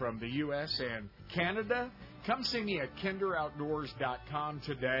women from the U.S. and Canada. Come see me at kinderoutdoors.com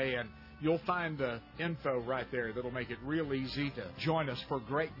today, and you'll find the info right there that'll make it real easy to join us for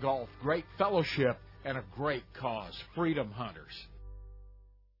great golf, great fellowship, and a great cause, Freedom Hunters.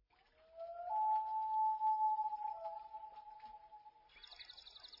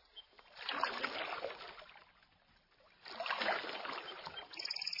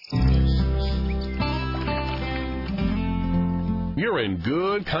 You're in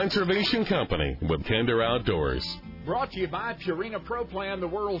good conservation company with Kinder Outdoors. Brought to you by Purina Pro Plan, the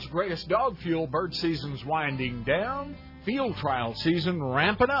world's greatest dog fuel. Bird season's winding down. Field trial season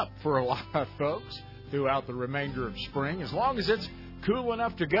ramping up for a lot of folks throughout the remainder of spring. As long as it's cool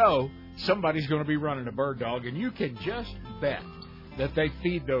enough to go, somebody's going to be running a bird dog, and you can just bet that they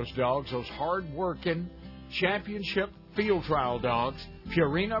feed those dogs, those hard-working championship field trial dogs,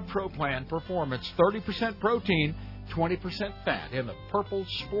 Purina Pro Plan Performance, 30% protein, 20% fat in the purple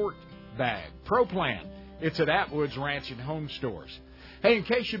sport bag. Pro Plan. It's at Atwood's Ranch and Home Stores. Hey, in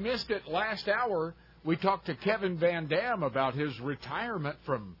case you missed it, last hour we talked to Kevin Van Dam about his retirement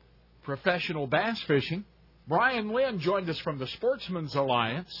from professional bass fishing. Brian Lynn joined us from the Sportsman's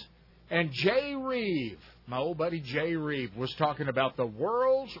Alliance. And Jay Reeve, my old buddy Jay Reeve, was talking about the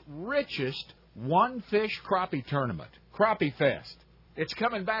world's richest one-fish crappie tournament, Crappie Fest. It's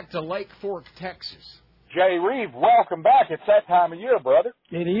coming back to Lake Fork, Texas. Jay Reeve, welcome back. It's that time of year, brother.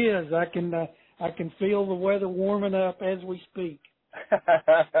 It is. I can feel the weather warming up as we speak.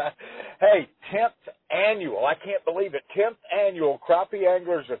 Hey, 10th annual, I can't believe it, 10th annual Crappie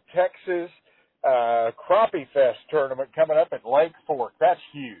Anglers of Texas Crappie Fest tournament coming up at Lake Fork. That's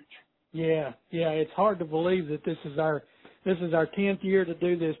huge. Yeah, it's hard to believe that this is our 10th year to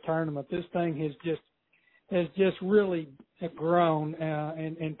do this tournament. This thing has just really grown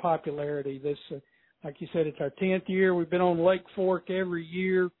in popularity. This like you said, it's our 10th year. We've been on Lake Fork every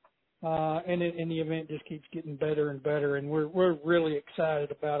year, and the event just keeps getting better and better, and we're really excited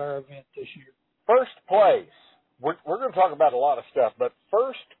about our event this year. First place, we're going to talk about a lot of stuff, but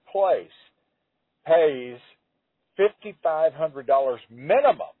first place pays $5,500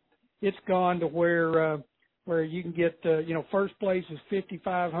 minimum. It's gone to where you can get, first place is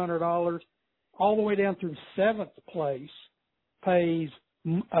 $5,500, all the way down through seventh place pays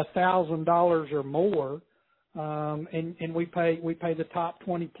 $1,000 or more, and we pay the top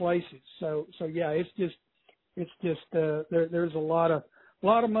 20 places. So yeah, it's just there's a lot of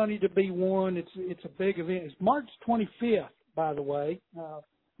money to be won. It's a big event. It's March 25th, by the way,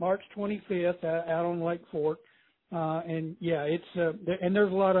 March 25th out on Lake Fork, and yeah, it's and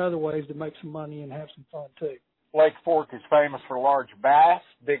there's a lot of other ways to make some money and have some fun too. Lake Fork is famous for large bass,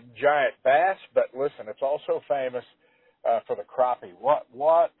 big giant bass, but listen, it's also famous for the crappie.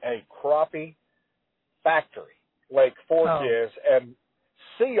 What a crappie factory Lake Fork is, and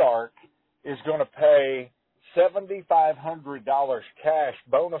SeaArk is going to pay $7,500 cash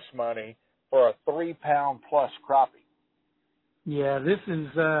bonus money for a 3-pound plus crappie. Yeah, this is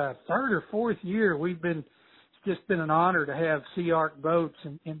third or fourth year it's just been an honor to have SeaArk boats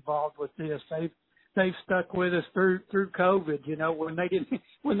involved with this. They've stuck with us through COVID, when they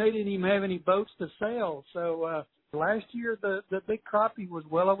didn't even have any boats to sell. So last year the big crappie was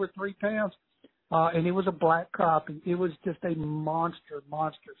well over 3 pounds, and it was a black crappie. It was just a monster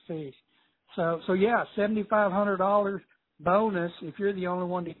fish. So yeah, $7,500 bonus if you're the only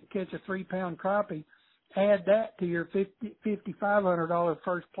one to catch a 3-pound crappie. Add that to your $5,500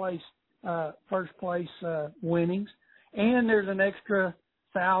 first place winnings, and there's an extra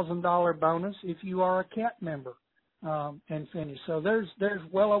 $1,000 bonus if you are a CAT member and finish. So there's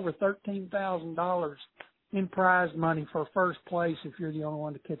well over $13,000 in prize money for first place if you're the only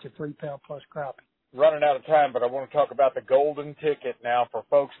one to catch a 3-pound plus crappie. Running out of time, but I want to talk about the golden ticket now for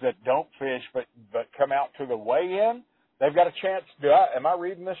folks that don't fish but come out to the weigh-in. They've got a chance. Am I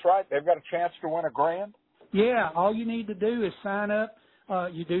reading this right? They've got a chance to win $1,000? Yeah, all you need to do is sign up.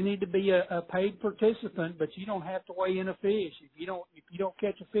 You do need to be a paid participant, but you don't have to weigh in a fish. If you don't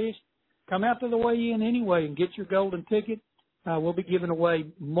catch a fish, come out to the weigh-in anyway and get your golden ticket. We'll be giving away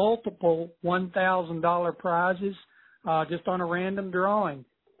multiple $1,000 prizes just on a random drawing.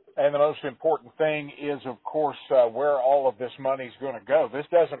 And the most important thing is, of course, where all of this money is going to go. This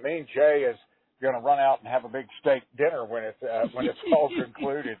doesn't mean Jay is going to run out and have a big steak dinner when it's all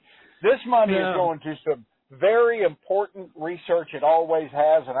concluded. This money is going to some very important research. It always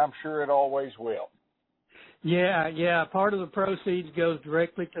has, and I'm sure it always will. Yeah. Part of the proceeds goes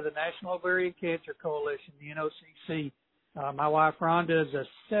directly to the National Ovarian Cancer Coalition, the NOCC. My wife Rhonda is a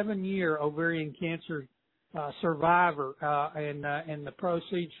 7-year ovarian cancer Survivor, and the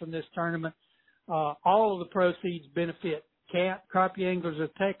proceeds from this tournament. All of the proceeds benefit CAT, Crappie Anglers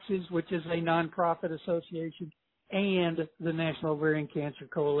of Texas, which is a nonprofit association, and the National Ovarian Cancer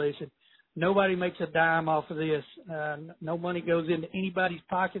Coalition. Nobody makes a dime off of this. No money goes into anybody's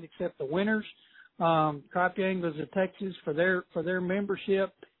pocket except the winners. Crappie Anglers of Texas for their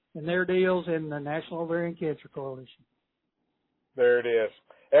membership and their deals, and the National Ovarian Cancer Coalition. There it is.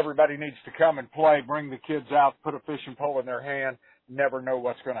 Everybody needs to come and play. Bring the kids out, put a fishing pole in their hand. Never know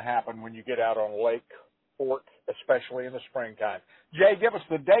what's going to happen when you get out on Lake Fork, especially in the springtime. Jay, give us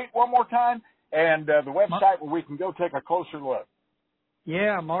the date one more time and the website where we can go take a closer look.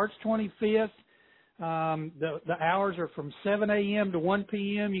 Yeah, March 25th. The hours are from 7 a.m. to 1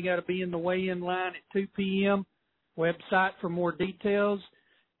 p.m. You got to be in the weigh-in line at 2 p.m. Website for more details,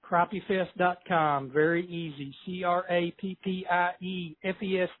 CrappieFest.com. Very easy.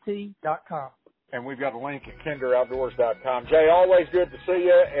 CrappieFest.com. And we've got a link at KinderOutdoors.com. Jay, always good to see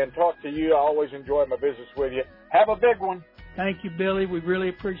you and talk to you. I always enjoy my visits with you. Have a big one. Thank you, Billy. We really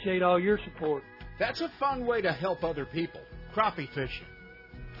appreciate all your support. That's a fun way to help other people. Crappie fishing.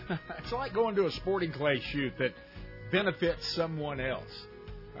 It's like going to a sporting clay shoot that benefits someone else.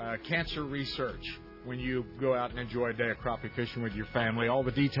 Cancer research when you go out and enjoy a day of crappie fishing with your family. All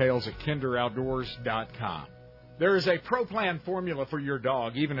the details at KinderOutdoors.com. There is a ProPlan formula for your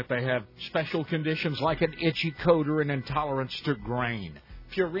dog, even if they have special conditions like an itchy coat or an intolerance to grain.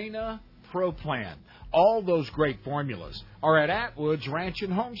 Purina ProPlan. All those great formulas are at Atwood's Ranch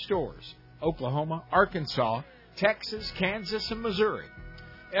and Home Stores, Oklahoma, Arkansas, Texas, Kansas, and Missouri.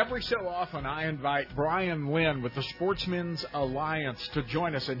 Every so often, I invite Brian Lynn with the Sportsmen's Alliance to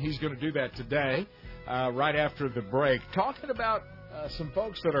join us, and he's going to do that today, right after the break, talking about some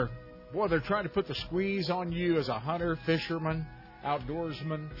folks that are, they're trying to put the squeeze on you as a hunter, fisherman,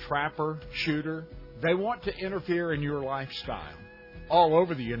 outdoorsman, trapper, shooter. They want to interfere in your lifestyle all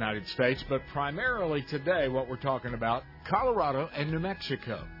over the United States, but primarily today what we're talking about, Colorado and New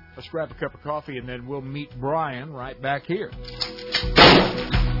Mexico. Let's grab a cup of coffee, and then we'll meet Brian right back here.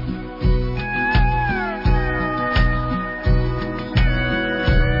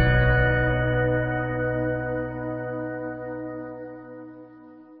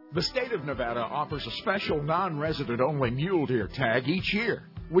 The state of Nevada offers a special non-resident-only mule deer tag each year,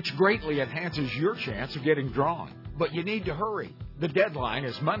 which greatly enhances your chance of getting drawn. But you need to hurry. The deadline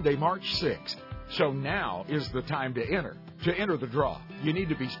is Monday, March 6th. So now is the time to enter. To enter the draw, you need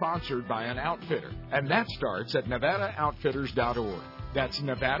to be sponsored by an outfitter, and that starts at NevadaOutfitters.org. That's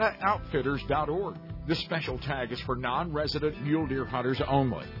NevadaOutfitters.org. This special tag is for non-resident mule deer hunters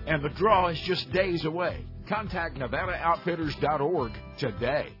only, and the draw is just days away. Contact NevadaOutfitters.org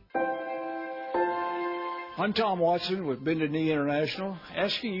today. I'm Tom Watson with Bended Knee International,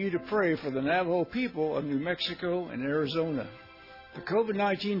 asking you to pray for the Navajo people of New Mexico and Arizona. The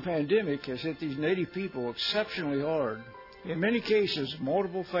COVID-19 pandemic has hit these native people exceptionally hard. In many cases,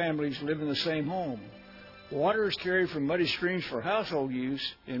 multiple families live in the same home. Water is carried from muddy streams for household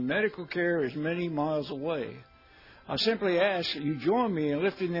use, and medical care is many miles away. I simply ask that you join me in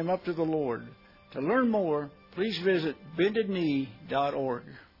lifting them up to the Lord. To learn more, please visit bendedknee.org.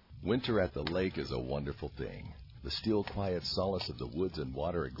 Winter at the lake is a wonderful thing. The still, quiet solace of the woods and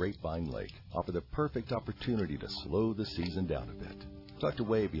water at Grapevine Lake offer the perfect opportunity to slow the season down a bit. Tucked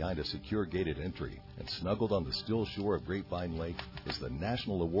away behind a secure gated entry and snuggled on the still shore of Grapevine Lake is the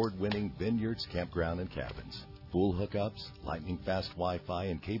national award-winning Vineyards Campground and Cabins. Full hookups, lightning-fast Wi-Fi,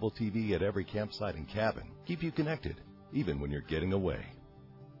 and cable TV at every campsite and cabin keep you connected, even when you're getting away.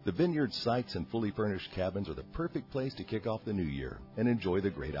 The Vineyard sites and fully furnished cabins are the perfect place to kick off the new year and enjoy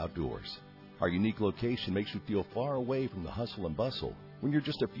the great outdoors. Our unique location makes you feel far away from the hustle and bustle when you're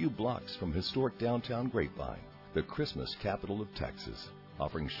just a few blocks from historic downtown Grapevine, the Christmas capital of Texas,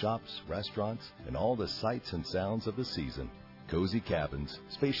 offering shops, restaurants, and all the sights and sounds of the season. Cozy cabins,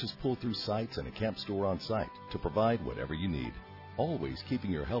 spacious pull-through sites, and a camp store on site to provide whatever you need. Always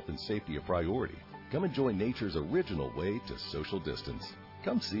keeping your health and safety a priority. Come enjoy nature's original way to social distance.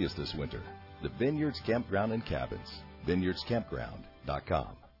 Come see us this winter. The Vineyards Campground and Cabins. VineyardsCampground.com.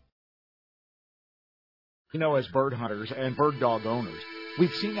 You know, as bird hunters and bird dog owners,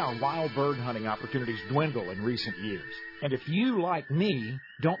 we've seen our wild bird hunting opportunities dwindle in recent years. And if you, like me,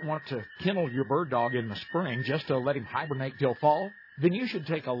 don't want to kennel your bird dog in the spring just to let him hibernate till fall, then you should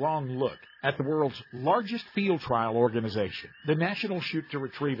take a long look at the world's largest field trial organization, the National Shoot to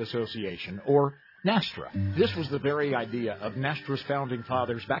Retrieve Association, or NASTRA. This was the very idea of NASTRA's founding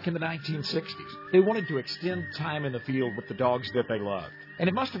fathers back in the 1960s. They wanted to extend time in the field with the dogs that they loved. And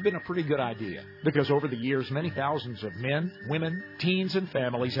it must have been a pretty good idea, because over the years, many thousands of men, women, teens, and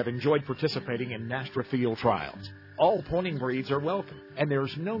families have enjoyed participating in NASTRA field trials. All pointing breeds are welcome, and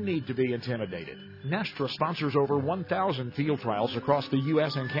there's no need to be intimidated. NASTRA sponsors over 1,000 field trials across the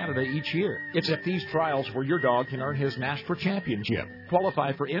U.S. and Canada each year. It's at these trials where your dog can earn his NASTRA championship,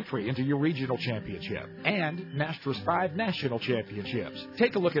 qualify for entry into your regional championship, and NASTRA's 5 national championships.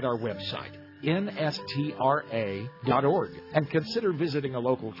 Take a look at our website, nstra.org, and consider visiting a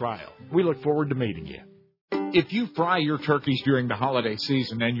local trial. We look forward to meeting you. If you fry your turkeys during the holiday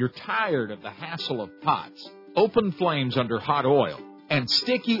season and you're tired of the hassle of pots, open flames under hot oil, and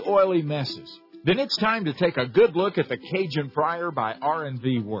sticky, oily messes, then it's time to take a good look at the Cajun Fryer by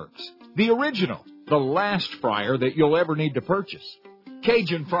R&V Works. The original, the last fryer that you'll ever need to purchase.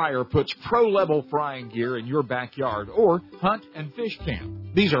 Cajun Fryer puts pro-level frying gear in your backyard or hunt and fish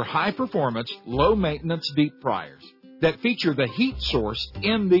camp. These are high-performance, low-maintenance deep fryers that feature the heat source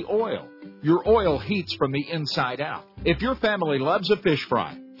in the oil. Your oil heats from the inside out. If your family loves a fish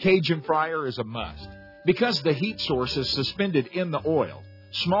fry, Cajun Fryer is a must. Because the heat source is suspended in the oil,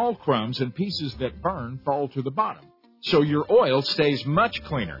 small crumbs and pieces that burn fall to the bottom. So your oil stays much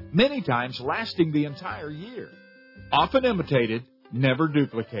cleaner, many times lasting the entire year. Often imitated, never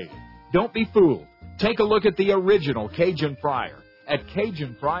duplicated. Don't be fooled. Take a look at the original Cajun Fryer at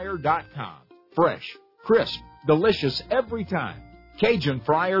CajunFryer.com. Fresh, crisp, delicious every time.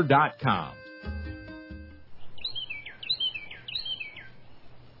 CajunFryer.com.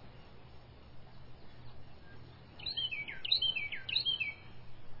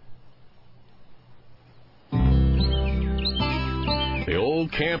 The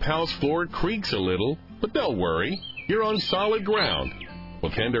old camp house floor creaks a little, but don't worry. You're on solid ground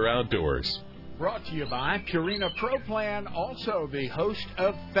with Kinder Outdoors. Brought to you by Purina Pro Plan, also the host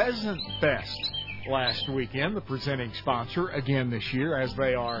of Pheasant Fest last weekend, the presenting sponsor again this year, as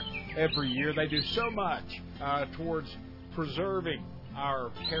they are every year. They do so much towards preserving our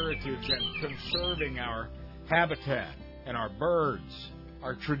heritage and conserving our habitat and our birds,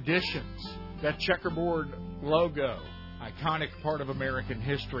 our traditions. That checkerboard logo, iconic part of American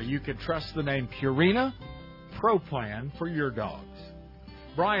history. You can trust the name Purina Pro Plan for your dogs.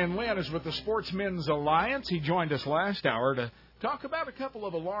 Brian Lynn is with the Sportsmen's Alliance. He joined us last hour to talk about a couple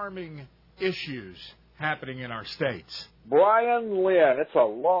of alarming issues happening in our states. Brian Lynn, it's a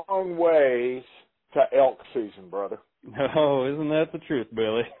long ways to elk season, brother. Oh, isn't that the truth,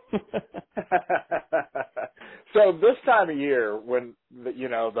 Billy? So this time of year, when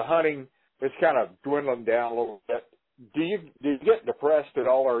the hunting is kind of dwindling down a little bit, do you get depressed at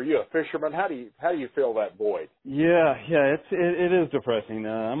all, or are you a fisherman? How do you fill that void? Yeah, it is depressing.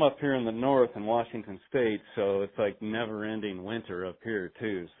 I'm up here in the north in Washington State, so it's like never-ending winter up here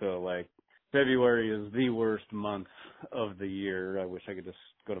too. So like February is the worst month of the year. I wish I could just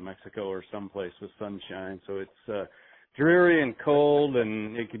go to Mexico or someplace with sunshine. So it's dreary and cold,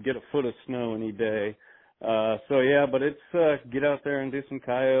 and it could get a foot of snow any day. But it's get out there and do some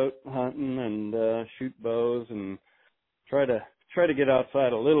coyote hunting and shoot bows and try to get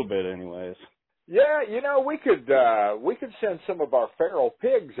outside a little bit anyways. Yeah, we could send some of our feral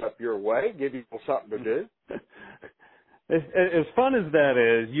pigs up your way, give you something to do. As fun as that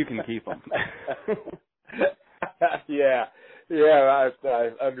is, you can keep them. Yeah, I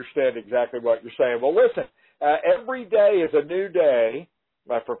understand exactly what you're saying. Well, listen, every day is a new day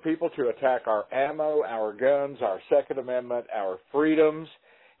for people to attack our ammo, our guns, our Second Amendment, our freedoms,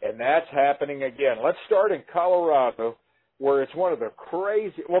 and that's happening again. Let's start in Colorado, where it's one of the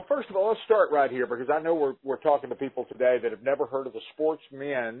crazy. Well, first of all, let's start right here, because I know we're talking to people today that have never heard of the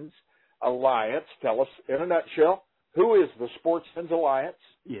Sportsmen's Alliance. Tell us in a nutshell, who is the Sportsmen's Alliance?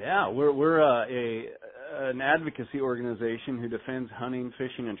 Yeah, we're an advocacy organization who defends hunting,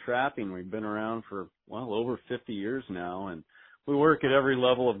 fishing, and trapping. We've been around for over 50 years now, and we work at every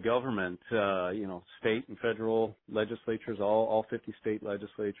level of government. State and federal legislatures, all 50 state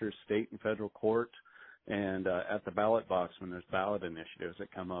legislatures, state and federal court. And at the ballot box when there's ballot initiatives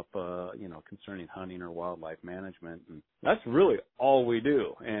that come up, concerning hunting or wildlife management. And that's really all we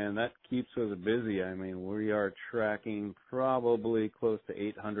do, and that keeps us busy. I mean, we are tracking probably close to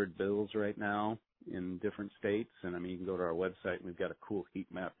 800 bills right now in different states. And, you can go to our website, and we've got a cool heat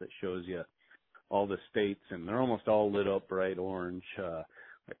map that shows you all the states, and they're almost all lit up bright orange,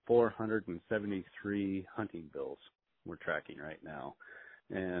 like 473 hunting bills we're tracking right now.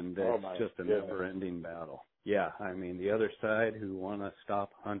 And it's just a never-ending battle. Yeah, the other side who want to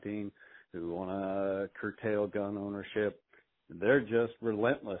stop hunting, who want to curtail gun ownership, they're just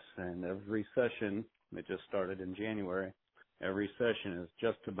relentless. And every session, it just started in January, every session is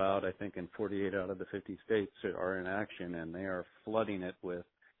just about, I think, in 48 out of the 50 states are in action, and they are flooding it with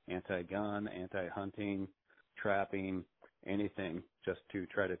anti-gun, anti-hunting, trapping, anything, just to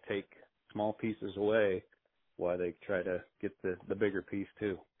try to take small pieces away while they try to get the bigger piece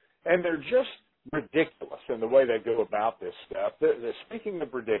too. And they're just ridiculous in the way they go about this stuff. They're speaking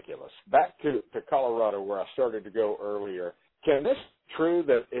of ridiculous, back to Colorado where I started to go earlier. Can this be true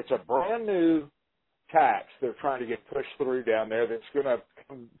that it's a brand new tax they're trying to get pushed through down there that's going to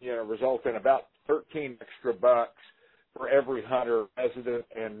result in about 13 extra bucks for every hunter, resident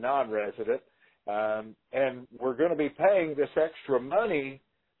and non-resident, and we're going to be paying this extra money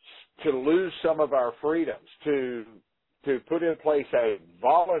to lose some of our freedoms, to put in place a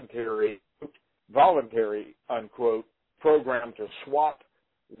voluntary unquote program to swap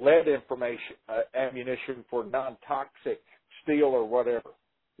lead ammunition for non-toxic steel or whatever.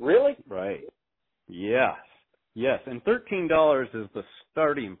 Really? Right. Yes. And $13 is the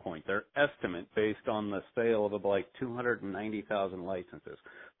starting point, their estimate based on the sale of like 290,000 licenses.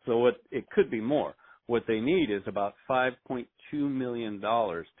 So it could be more. What they need is about $5.2 million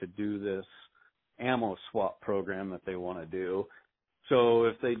to do this ammo swap program that they want to do. So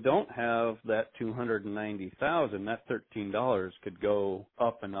if they don't have that 290,000, that $13 could go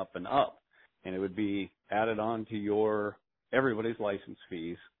up and up and up, and it would be added on to everybody's license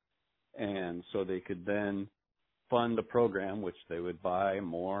fees. And so they could then fund a program which they would buy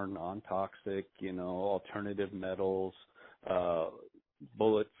more non-toxic, alternative metals,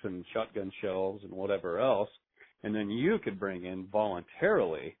 bullets and shotgun shells and whatever else. And then you could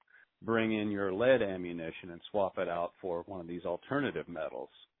voluntarily bring in your lead ammunition and swap it out for one of these alternative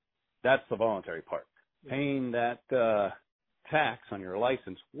metals. That's the voluntary part. Paying that tax on your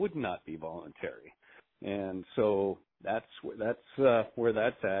license would not be voluntary. And so that's where that's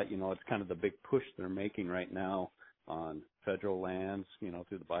at. It's kind of the big push they're making right now on federal lands,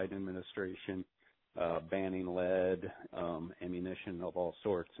 through the Biden administration, banning lead, ammunition of all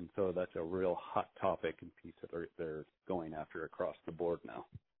sorts. And so that's a real hot topic and piece that they're going after across the board now.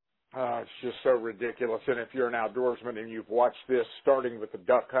 It's just so ridiculous. And if you're an outdoorsman and you've watched this starting with the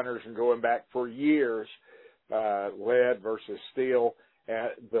duck hunters and going back for years, lead versus steel,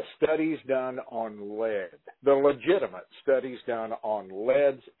 the studies done on lead, the legitimate studies done on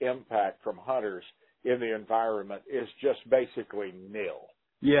lead's impact from hunters in the environment is just basically nil.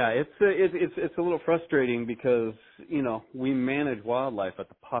 Yeah, it's a little frustrating because, we manage wildlife at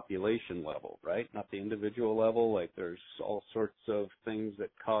the population level, right? Not the individual level. Like there's all sorts of things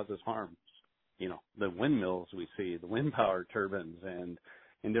that causes harm. The windmills we see, the wind power turbines and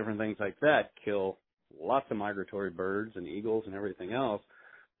different things like that kill lots of migratory birds and eagles and everything else.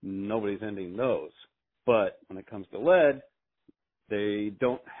 Nobody's ending those. But when it comes to lead, they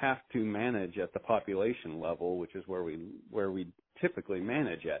don't have to manage at the population level, which is where we typically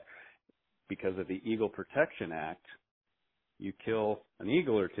manage at. Because of the Eagle Protection Act, you kill an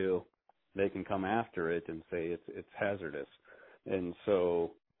eagle or two, they can come after it and say it's hazardous. And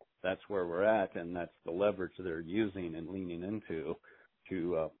so that's where we're at, and that's the leverage they're using and leaning into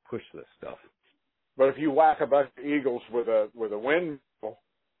to push this stuff. But if you whack a bunch of eagles with a windmill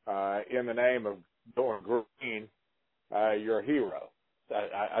in the name of going green, you're a hero.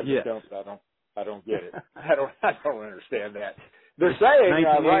 I just don't get it. I don't understand that. They're saying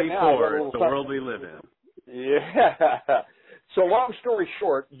right now it's the world we live in. Yeah. So long story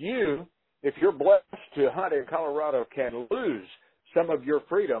short, if you're blessed to hunt in Colorado, can lose some of your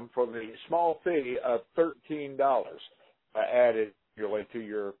freedom for the small fee of $13 added to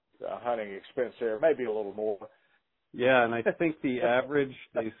your hunting expense there, maybe a little more. Yeah, and I think they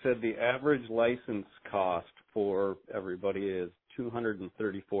said the average license cost for everybody is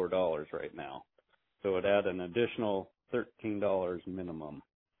 $234 right now. So it add an additional $13 minimum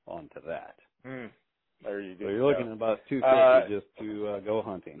onto that. There you go. So you're looking at about $250 just to go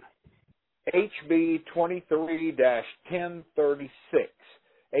hunting. HB 23-1036.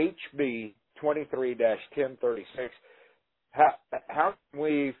 HB 23-1036. How can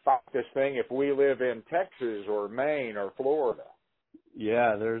we fight this thing if we live in Texas or Maine or Florida?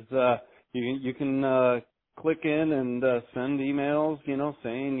 Yeah, there's you can click in and send emails,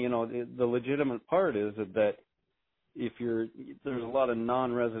 saying, the legitimate part is that there's a lot of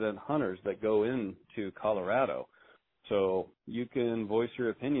non-resident hunters that go into Colorado. So you can voice your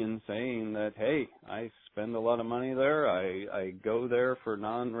opinion saying that, hey, I spend a lot of money there. I go there for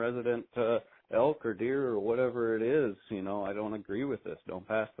non-resident elk or deer or whatever it is. I don't agree with this. Don't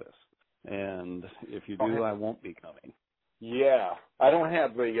pass this. And if you do, I won't be coming. Yeah, I don't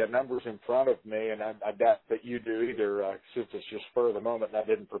have the numbers in front of me, and I doubt that you do either, since it's just spur of the moment and I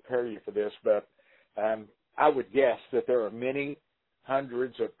didn't prepare you for this, but I would guess that there are many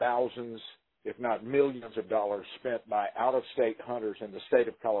hundreds of thousands, if not millions of dollars spent by out-of-state hunters in the state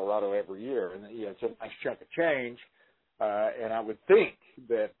of Colorado every year. And it's a nice chunk of change, and I would think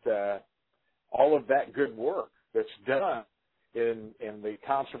that all of that good work that's done in the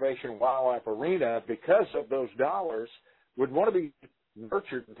conservation wildlife arena, because of those dollars, would want to be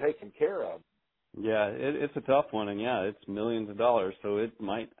nurtured and taken care of. Yeah, it's a tough one, and yeah, it's millions of dollars, so it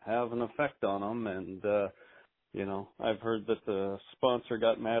might have an effect on them. And I've heard that the sponsor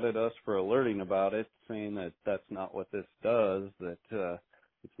got mad at us for alerting about it, saying that that's not what this does, that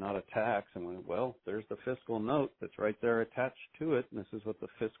it's not a tax. And we went, well, there's the fiscal note that's right there attached to it, and this is what the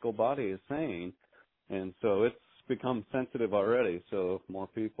fiscal body is saying. And so it's become sensitive already, so if more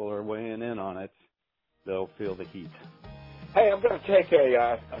people are weighing in on it, they'll feel the heat. Hey, I'm going to take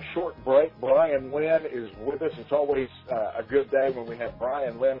a short break. Brian Lynn is with us. It's always a good day when we have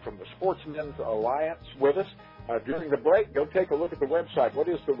Brian Lynn from the Sportsmen's Alliance with us. During the break, go take a look at the website. What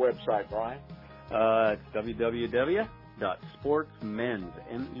is the website, Brian? It's www.sportsmens,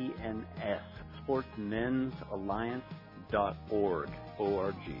 M-E-N-S, sportsmensalliance.org,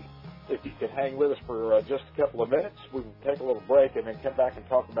 O-R-G. If you could hang with us for just a couple of minutes, we can take a little break and then come back and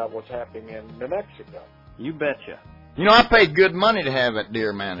talk about what's happening in New Mexico. You betcha. You know, I paid good money to have that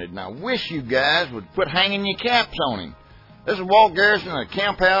deer mounted, and I wish you guys would quit hanging your caps on him. This is Walt Garrison at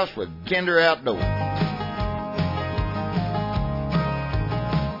Camp House with Kinder Outdoors.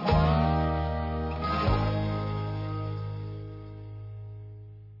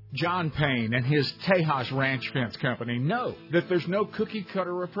 John Payne and his Tejas Ranch Fence Company know that there's no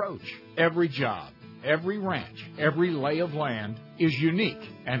cookie-cutter approach. Every job, every ranch, every lay of land is unique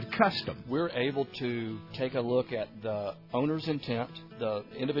and custom. We're able to take a look at the owner's intent, the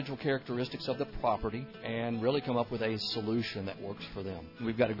individual characteristics of the property, and really come up with a solution that works for them.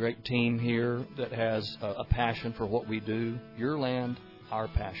 We've got a great team here that has a passion for what we do. Your land, our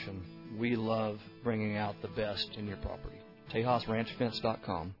passion. We love bringing out the best in your property.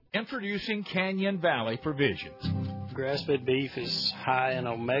 TejasRanchFence.com. Introducing Canyon Valley Provisions. Grass-fed beef is high in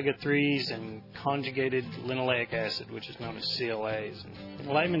omega-3s and conjugated linoleic acid, which is known as CLAs. In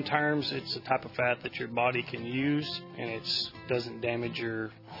layman terms, it's a type of fat that your body can use, and it doesn't damage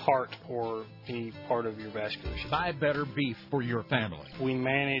your heart or any part of your vascular system. Buy better beef for your family. We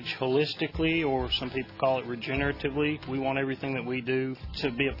manage holistically, or some people call it regeneratively. We want everything that we do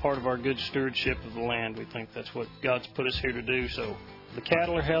to be a part of our good stewardship of the land. We think that's what God's put us here to do, so the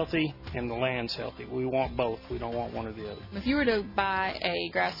cattle are healthy and the land's healthy. We want both. We don't want one or the other. If you were to buy a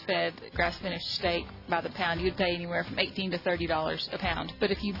grass-fed, grass-finished steak by the pound, you'd pay anywhere from $18 to $30 a pound.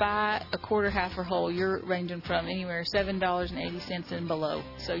 But if you buy a quarter, half, or whole, you're ranging from anywhere $7.80 and below.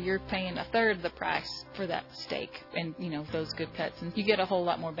 So you're paying a third of the price for that steak and, those good cuts. And you get a whole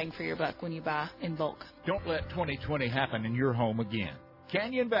lot more bang for your buck when you buy in bulk. Don't let 2020 happen in your home again.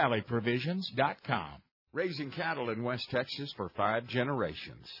 CanyonValleyProvisions.com. Raising cattle in West Texas for 5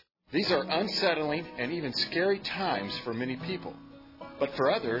 generations. These are unsettling and even scary times for many people. But for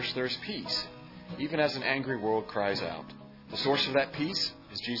others, there's peace, even as an angry world cries out. The source of that peace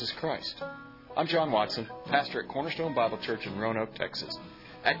is Jesus Christ. I'm John Watson, pastor at Cornerstone Bible Church in Roanoke, Texas.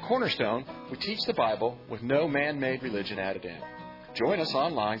 At Cornerstone, we teach the Bible with no man-made religion added in. Join us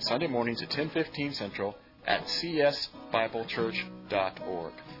online Sunday mornings at 10:15 Central at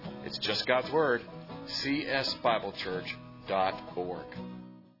csbiblechurch.org. It's just God's Word. csbiblechurch.org.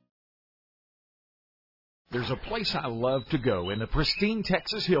 There's a place I love to go in the pristine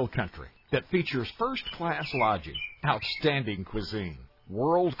Texas Hill Country that features first-class lodging, outstanding cuisine,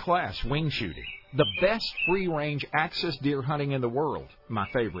 world-class wing shooting, the best free-range access deer hunting in the world, my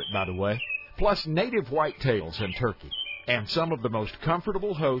favorite, by the way, plus native whitetails and turkey, and some of the most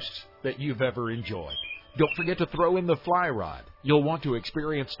comfortable hosts that you've ever enjoyed. Don't forget to throw in the fly rod. You'll want to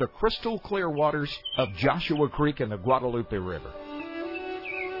experience the crystal clear waters of Joshua Creek and the Guadalupe River.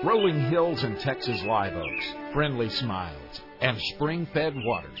 Rolling hills and Texas live oaks, friendly smiles, and spring-fed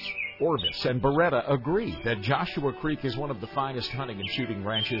waters. Orvis and Beretta agree that Joshua Creek is one of the finest hunting and shooting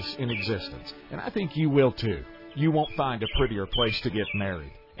ranches in existence, and I think you will too. You won't find a prettier place to get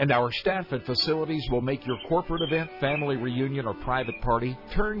married. And our staff at facilities will make your corporate event, family reunion, or private party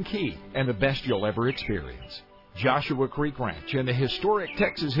turnkey and the best you'll ever experience. Joshua Creek Ranch in the historic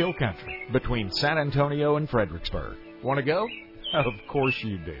Texas Hill Country between San Antonio and Fredericksburg. Want to go? Of course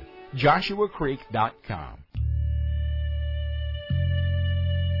you do. JoshuaCreek.com.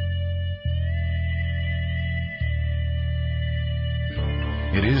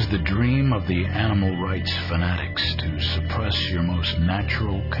 It is the dream of the animal rights fanatics to suppress your most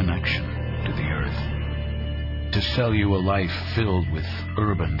natural connection to the earth, to sell you a life filled with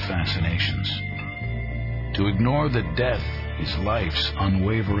urban fascinations, to ignore that death is life's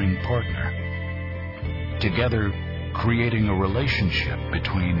unwavering partner, together creating a relationship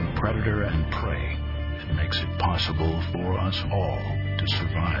between predator and prey that makes it possible for us all to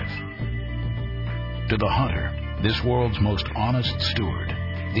survive. To the hunter, this world's most honest steward,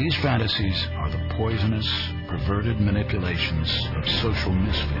 these fantasies are the poisonous, perverted manipulations of social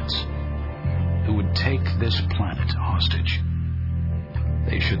misfits who would take this planet hostage.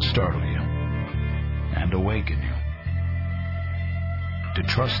 They should startle you and awaken you to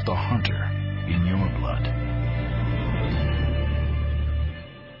trust the hunter in your blood.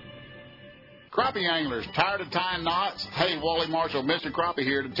 Crappie anglers, tired of tying knots? Hey, Wally Marshall, Mr. Crappie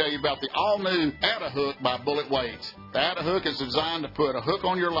here to tell you about the all-new Atta-Hook by Bullet Weights. The Atta-Hook is designed to put a hook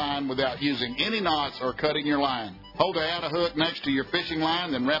on your line without using any knots or cutting your line. Hold the Atta-Hook next to your fishing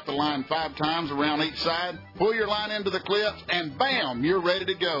line, then wrap the line 5 times around each side. Pull your line into the clips, and bam, you're ready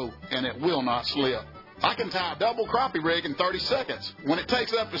to go, and it will not slip. I can tie a double crappie rig in 30 seconds when it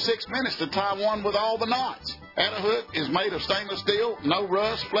takes up to 6 minutes to tie one with all the knots. Atta-Hook is made of stainless steel, no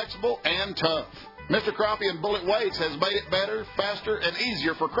rust, flexible, and tough. Mr. Crappie and Bullet Weights has made it better, faster, and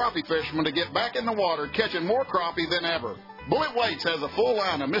easier for crappie fishermen to get back in the water, catching more crappie than ever. Bullet Weights has a full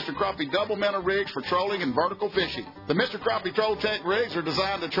line of Mr. Crappie double minnow rigs for trolling and vertical fishing. The Mr. Crappie Troll Tech rigs are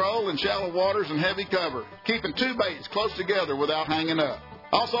designed to troll in shallow waters and heavy cover, keeping 2 baits close together without hanging up.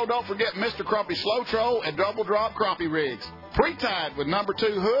 Also, don't forget Mr. Crappie Slow Troll and Double Drop Crappie rigs. Pre-tied with number 2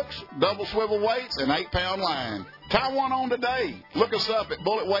 hooks, double swivel weights, and 8-pound line. Tie one on today. Look us up at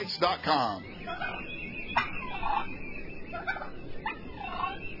bulletweights.com.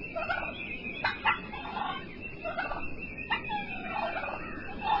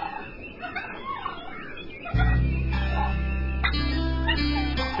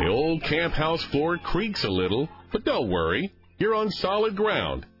 The old camp house floor creaks a little, but don't worry. You're on solid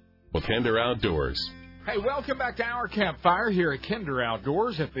ground with Kinder Outdoors. Hey, welcome back to our campfire here at Kinder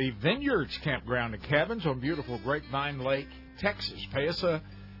Outdoors at the Vineyards Campground and Cabins on beautiful Grapevine Lake, Texas. Pay us a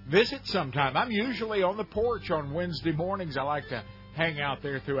visit sometime. I'm usually on the porch on Wednesday mornings. I like to hang out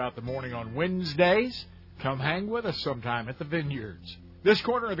there throughout the morning on Wednesdays. Come hang with us sometime at the Vineyards. This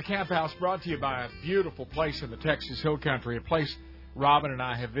corner of the camp house brought to you by a beautiful place in the Texas Hill Country, a place Robin and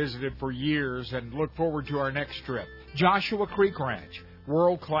I have visited for years and look forward to our next trip. Joshua Creek Ranch,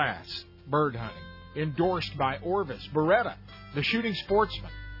 world-class bird hunting, endorsed by Orvis, Beretta, the Shooting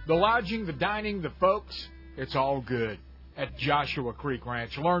Sportsman, the lodging, the dining, the folks. It's all good at Joshua Creek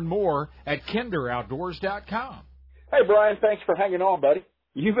Ranch. Learn more at kinderoutdoors.com. Hey, Brian, thanks for hanging on, buddy.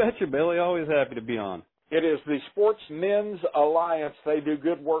 You betcha, Billy. Always happy to be on. It is the Sportsmen's Alliance. They do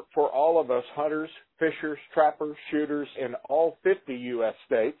good work for all of us hunters, fishers, trappers, shooters in all 50 U.S.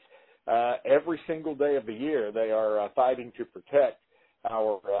 states. Every single day of the year, they are fighting to protect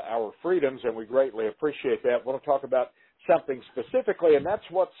our freedoms, and we greatly appreciate that. I want to talk about something specifically, and that's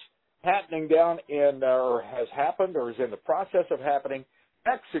what's happening down in, or has happened, or is in the process of happening,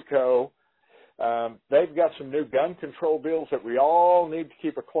 Mexico. They've got some new gun control bills that we all need to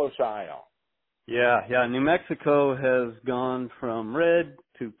keep a close eye on. Yeah. New Mexico has gone from red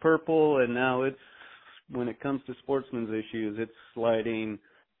to purple, and now it's, when it comes to sportsmen's issues, it's sliding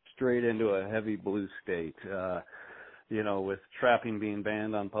straight into a heavy blue state. With trapping being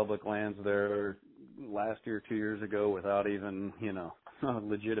banned on public lands there last year, 2 years ago, without even,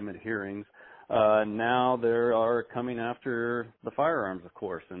 legitimate hearings. Now they are coming after the firearms, of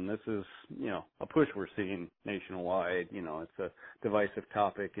course, and this is, a push we're seeing nationwide. It's a divisive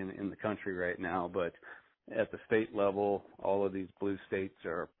topic in the country right now, but at the state level, all of these blue states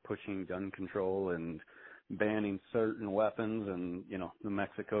are pushing gun control and banning certain weapons, and, New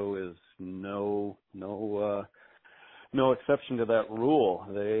Mexico is no exception to that rule.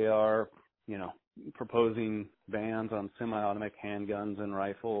 They are, proposing bans on semi-automatic handguns and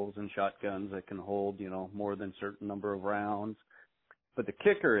rifles and shotguns that can hold, more than a certain number of rounds. But the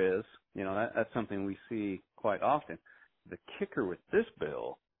kicker is, that's something we see quite often. The kicker with this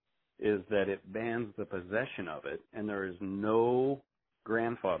bill is that it bans the possession of it, and there is no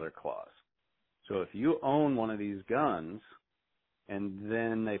grandfather clause. So if you own one of these guns and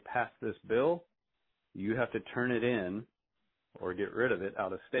then they pass this bill, you have to turn it in or get rid of it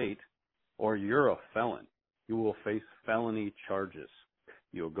out of state, or you're a felon. You will face felony charges.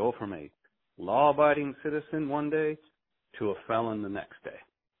 You'll go from a law-abiding citizen one day to a felon the next day.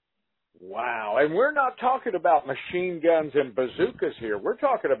 Wow. And we're not talking about machine guns and bazookas here. We're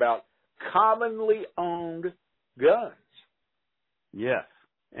talking about commonly owned guns. Yes.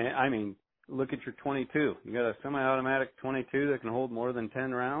 And I mean, look at your 22. You got a semi-automatic 22 that can hold more than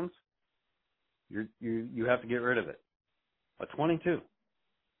 10 rounds. You have to get rid of it. A 22.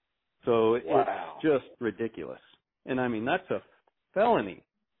 So It's just ridiculous. And I mean, that's a felony.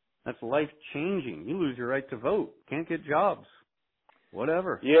 That's life-changing. You lose your right to vote. Can't get jobs.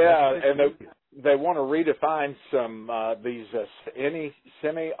 Whatever. Yeah, and they want to redefine some any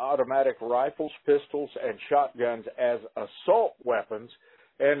semi-automatic rifles, pistols, and shotguns as assault weapons.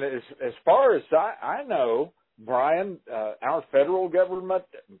 And as far as I know, Brian, our federal government,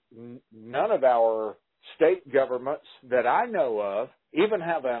 none of our state governments that I know of even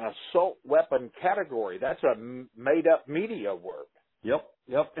have an assault weapon category. That's a made-up media word. Yep.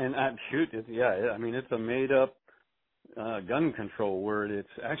 And it's a made-up gun control word. It's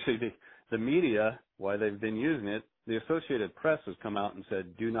actually the media, why they've been using it, the Associated Press has come out and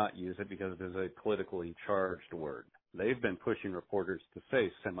said do not use it because it is a politically charged word. They've been pushing reporters to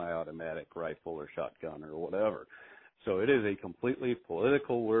say semi-automatic rifle or shotgun or whatever. So it is a completely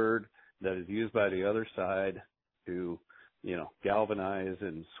political word that is used by the other side to, galvanize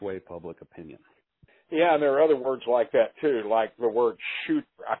and sway public opinion. Yeah, and there are other words like that too, like the word shooter.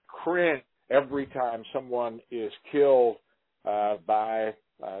 I cringe every time someone is killed by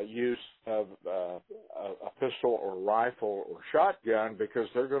use of a pistol or rifle or shotgun because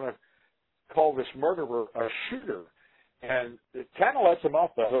they're going to call this murderer a shooter. And it kind of lets them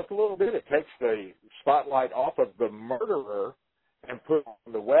off the hook a little bit. It takes the spotlight off of the murderer and puts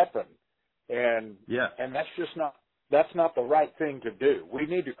on the weapon. And that's not the right thing to do. We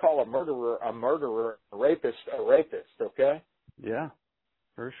need to call a murderer, a rapist, okay? Yeah,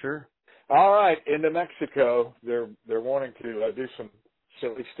 for sure. All right, into Mexico. They're wanting to do some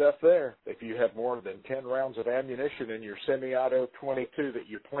silly stuff there. If you have more than 10 rounds of ammunition in your semi-auto 22 that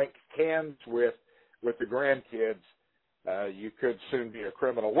you plink cans with the grandkids, you could soon be a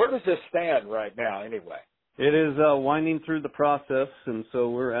criminal. Where does this stand right now, anyway? It is winding through the process, and so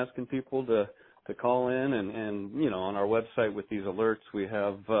we're asking people to call in and on our website with these alerts we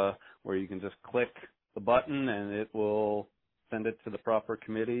have where you can just click the button and it will send it to the proper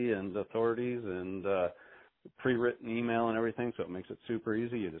committee and authorities and pre-written email and everything, so it makes it super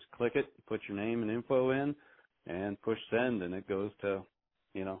easy. You just click it, put your name and info in, and push send, and it goes to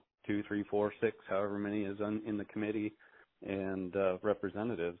 2, 3, 4, 6, however many is in the committee and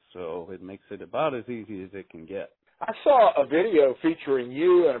representatives. So it makes it about as easy as it can get. I saw a video featuring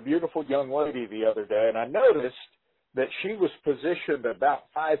you and a beautiful young lady the other day, and I noticed that she was positioned about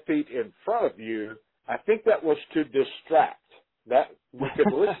 5 feet in front of you. I think that was to distract. That we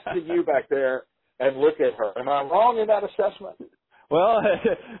could listen to you back there and look at her. Am I wrong in that assessment? Well,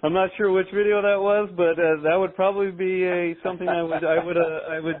 I'm not sure which video that was, but that would probably be something I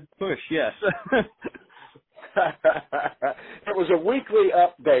would push. Yes. It was a weekly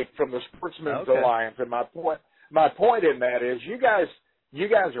update from the Sportsmen's Alliance, and my point in that is you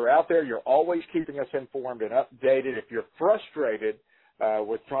guys are out there. You're always keeping us informed and updated. If you're frustrated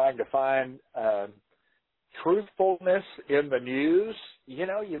with trying to find truthfulness in the news,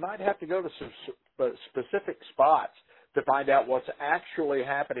 you might have to go to some specific spots to find out what's actually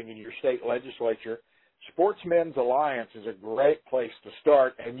happening in your state legislature. Sportsmen's Alliance is a great place to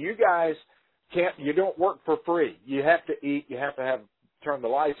start, and you guys you don't work for free. You have to eat, you have to turn the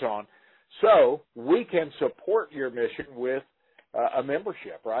lights on. So we can support your mission with a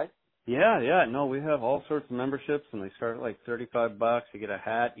membership, right? Yeah. No, we have all sorts of memberships, and they start at like $35. You get a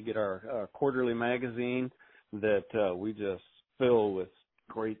hat, you get our quarterly magazine that we just fill with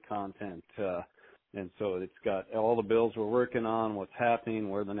great content. And so it's got all the bills we're working on, what's happening,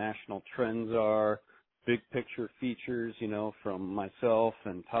 where the national trends are, big picture features, from myself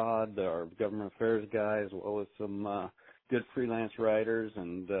and Todd, our government affairs guy, as well as some good freelance writers.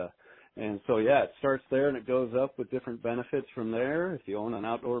 And so, it starts there and it goes up with different benefits from there. If you own an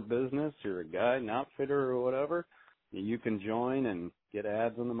outdoor business, you're a guide, an outfitter or whatever, you can join and get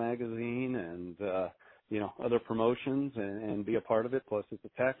ads in the magazine and, other promotions and be a part of it. Plus it's a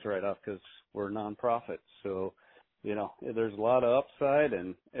tax write-off because we're a nonprofit. So, there's a lot of upside,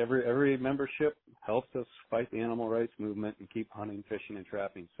 and every membership helps us fight the animal rights movement and keep hunting, fishing, and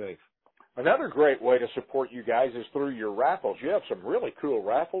trapping safe. Another great way to support you guys is through your raffles. You have some really cool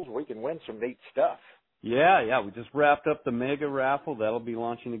raffles. We can win some neat stuff. Yeah. We just wrapped up the mega raffle. That'll be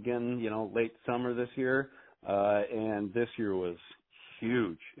launching again, late summer this year. And this year was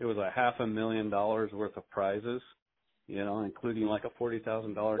huge. It was $500,000 worth of prizes, including like a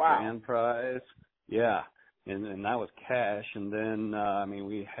 $40,000 grand prize. Yeah. And that was cash. And then,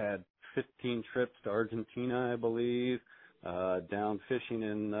 we had 15 trips to Argentina, I believe, down fishing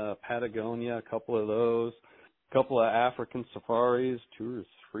in Patagonia, a couple of those, a couple of African safaris, 2 or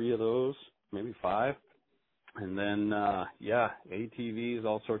ATVs,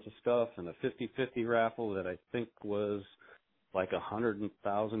 all sorts of stuff, and a 50-50 raffle that I think was like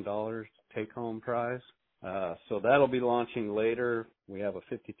 $100,000 take-home prize. So that'll be launching later. We have a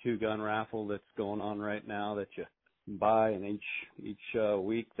 52-gun raffle that's going on right now that you buy, and each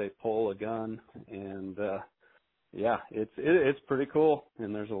week they pull a gun, and yeah, it's pretty cool,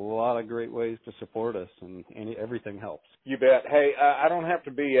 and there's a lot of great ways to support us, and everything helps. You bet. Hey, I don't have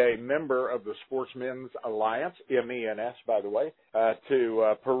to be a member of the Sportsmen's Alliance, MENS, by the way,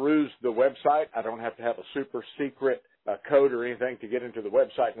 to peruse the website. I don't have to have a super secret code or anything to get into the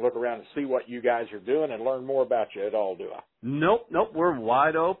website and look around and see what you guys are doing and learn more about you at all, do I? Nope. We're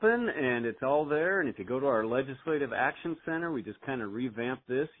wide open, and it's all there. And if you go to our Legislative Action Center, we just kind of revamped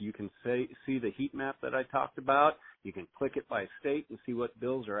this. You can see the heat map that I talked about. You can click it by state and see what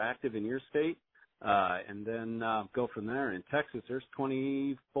bills are active in your state, and then go from there. In Texas, there's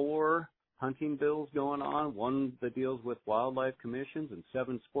 24 hunting bills going on, one that deals with wildlife commissions, and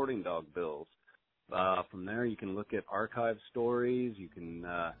 7 sporting dog bills. From there, you can look at archive stories. You can,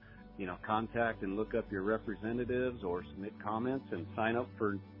 contact and look up your representatives or submit comments and sign up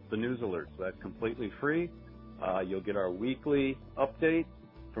for the news alerts. That's completely free. You'll get our weekly update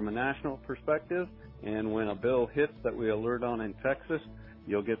from a national perspective. And when a bill hits that we alert on in Texas,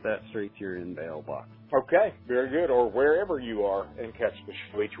 you'll get that straight to your in-bail box. Okay, very good, or wherever you are and catch the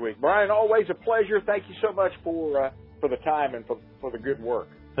show each week. Brian, always a pleasure. Thank you so much for the time and for the good work.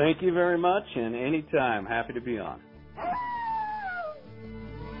 Thank you very much, and anytime, happy to be on.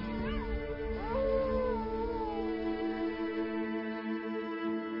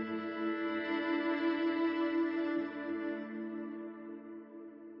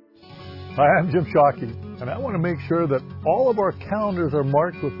 Hi, I'm Jim Shockey, and I want to make sure that all of our calendars are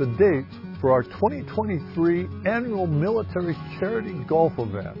marked with the dates for our 2023 annual military charity golf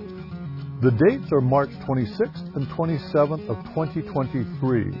event. The dates are March 26th and 27th of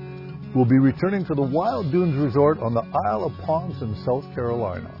 2023. We'll be returning to the Wild Dunes Resort on the Isle of Palms in South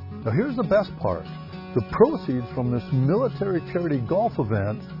Carolina. Now here's the best part. The proceeds from this military charity golf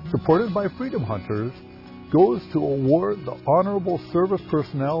event, supported by Freedom Hunters, goes to award the honorable service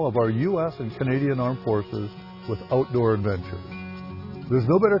personnel of our U.S. and Canadian Armed Forces with outdoor adventures. There's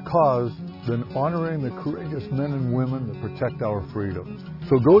no better cause than honoring the courageous men and women that protect our freedoms.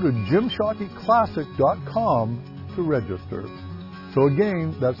 So go to JimShockeyClassic.com to register. So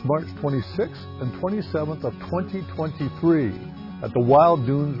again, that's March 26th and 27th of 2023 at the Wild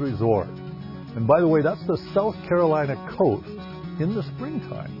Dunes Resort. And by the way, that's the South Carolina coast in the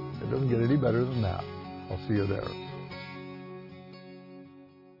springtime. It doesn't get any better than that. I'll see you there.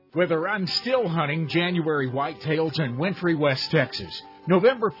 Whether I'm still hunting January whitetails in wintry West Texas,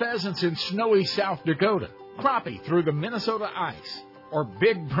 November pheasants in snowy South Dakota, crappie through the Minnesota ice, or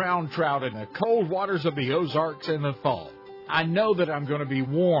big brown trout in the cold waters of the Ozarks in the fall, I know that I'm going to be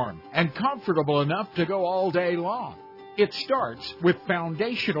warm and comfortable enough to go all day long. It starts with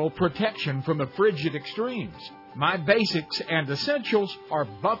foundational protection from the frigid extremes. My basics and essentials are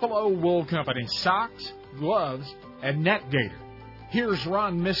Buffalo Wool Company socks, gloves, and net gaiter. Here's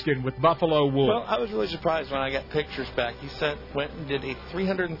Ron Miskin with Buffalo Wool. Well, I was really surprised when I got pictures back. He went and did a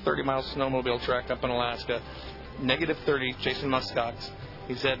 330-mile snowmobile trek up in Alaska, -30, chasing muskox.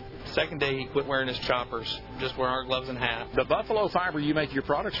 He said second day he quit wearing his choppers, just wearing our gloves and hat. The buffalo fiber you make your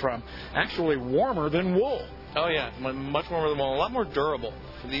products from, actually warmer than wool. Oh, yeah, much warmer than wool, a lot more durable.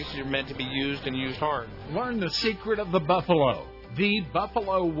 These are meant to be used and used hard. Learn the secret of the buffalo.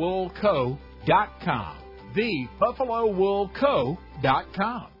 TheBuffaloWoolCo.com.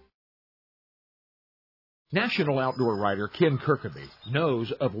 TheBuffaloWoolCo.com. National outdoor writer Ken Kirkaby knows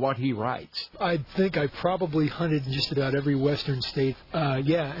of what he writes. I think I probably hunted in just about every western state.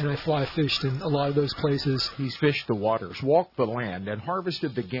 And I fly fished in a lot of those places. He's fished the waters, walked the land, and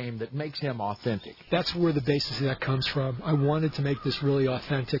harvested the game that makes him authentic. That's where the basis of that comes from. I wanted to make this really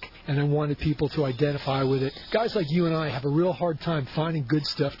authentic, and I wanted people to identify with it. Guys like you and I have a real hard time finding good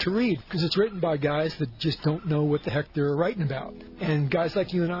stuff to read, because it's written by guys that just don't know what the heck they're writing about. And guys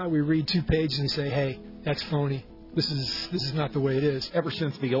like you and I, we read 2 pages and say, hey, that's phony. This is not the way it is. Ever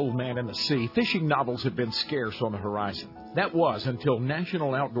since The Old Man and the Sea, fishing novels have been scarce on the horizon. That was until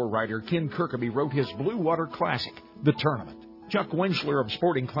national outdoor writer Ken Kirkaby wrote his Blue Water Classic, The Tournament. Chuck Winchler of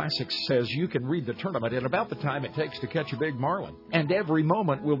Sporting Classics says you can read The Tournament at about the time it takes to catch a big marlin. And every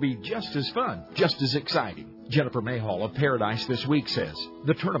moment will be just as fun, just as exciting. Jennifer Mayhall of Paradise This Week says,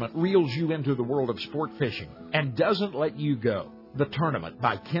 The Tournament reels you into the world of sport fishing and doesn't let you go. The Tournament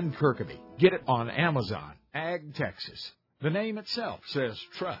by Ken Kirkaby. Get it on Amazon. Ag Texas. The name itself says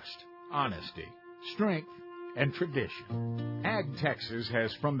trust, honesty, strength, and tradition. Ag Texas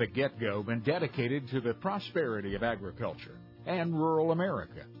has from the get-go been dedicated to the prosperity of agriculture. and rural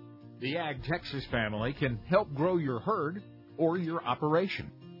America. The Ag Texas family can help grow your herd or your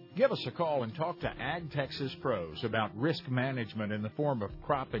operation. Give us a call and talk to Ag Texas pros about risk management in the form of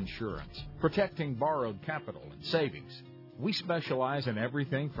crop insurance, protecting borrowed capital and savings. We specialize in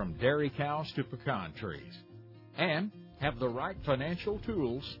everything from dairy cows to pecan trees, and have the right financial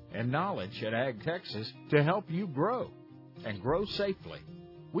tools and knowledge at Ag Texas to help you grow and grow safely.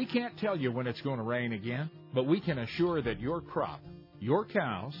 We can't tell you when it's going to rain again, but we can assure that your crop, your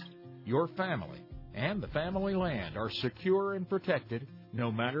cows, your family, and the family land are secure and protected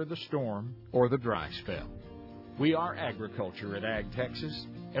no matter the storm or the dry spell. We are agriculture at Ag Texas,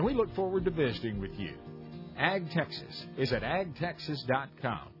 and we look forward to visiting with you. Ag Texas is at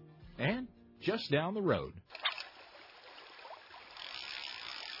agtexas.com and just down the road.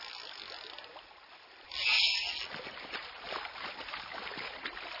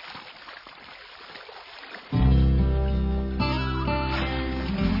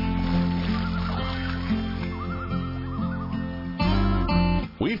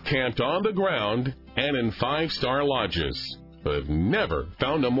 We've camped on the ground and in 5-star lodges, but have never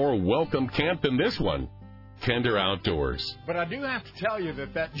found a more welcome camp than this one, Kinder Outdoors. But I do have to tell you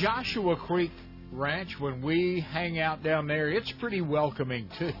that Joshua Creek Ranch, when we hang out down there, it's pretty welcoming,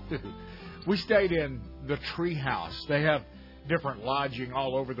 too. We stayed in the Tree House. They have different lodging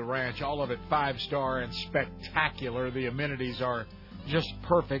all over the ranch, all of it 5-star and spectacular. The amenities are just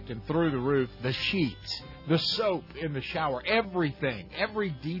perfect and through the roof. The sheets, the soap in the shower, everything,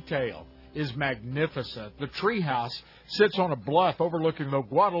 every detail is magnificent. The treehouse sits on a bluff overlooking the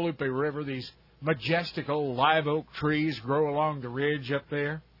Guadalupe River. These majestic old live oak trees grow along the ridge up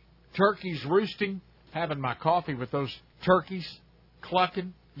there. Turkeys roosting, having my coffee with those turkeys,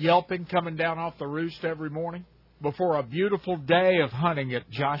 clucking, yelping, coming down off the roost every morning before a beautiful day of hunting at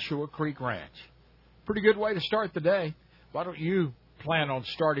Joshua Creek Ranch. Pretty good way to start the day. Why don't you plan on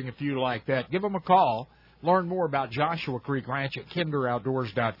starting a few like that? Give them a call. Learn more about Joshua Creek Ranch at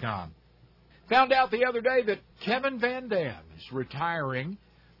kinderoutdoors.com. Found out the other day that Kevin Van Dam is retiring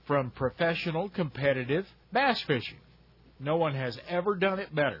from professional competitive bass fishing. No one has ever done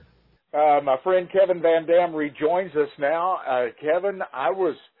it better. My friend Kevin Van Dam rejoins us now. Kevin, I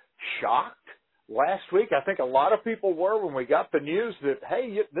was shocked last week. I think a lot of people were when we got the news that,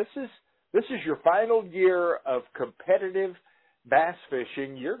 hey, this is your final year of competitive bass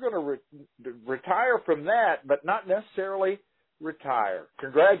fishing. You're going to retire from that, but not necessarily retire.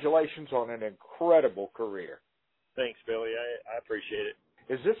 Congratulations on an incredible career. Thanks, Billy. I appreciate it.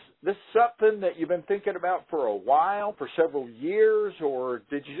 Is this something that you've been thinking about for a while, for several years, or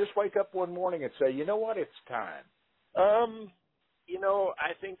did you just wake up one morning and say, you know what, it's time?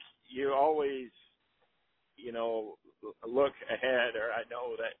 I think you always, look ahead, or I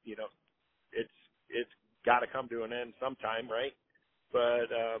know that, it's got to come to an end sometime, right?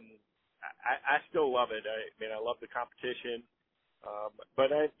 But I still love it. I love the competition.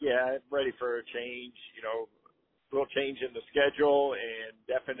 But I'm ready for a change, a little change in the schedule, and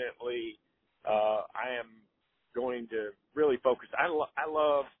definitely I am going to really focus. I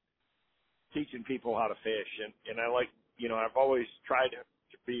love teaching people how to fish, and I like, I've always tried to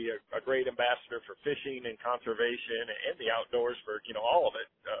be a great ambassador for fishing and conservation and the outdoors for, all of it,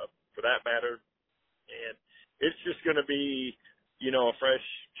 for that matter. And it's just going to be, a fresh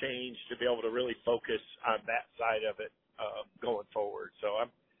change to be able to really focus on that side of it going forward. So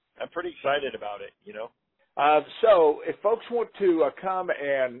I'm pretty excited about it, So if folks want to come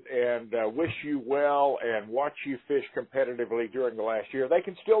and wish you well and watch you fish competitively during the last year, they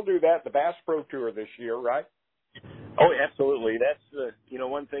can still do that. The Bass Pro Tour this year, right? Oh, absolutely. That's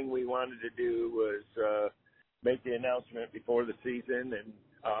one thing we wanted to do was make the announcement before the season and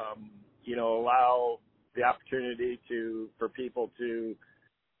allow the opportunity for people to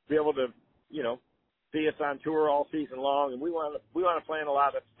be able to see us on tour all season long, and we want to plan a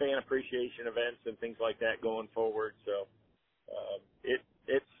lot of fan appreciation events and things like that going forward. So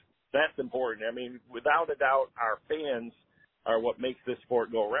that's important. I mean, without a doubt, our fans are what makes this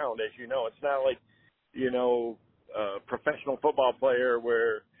sport go around. As you know, it's not like a professional football player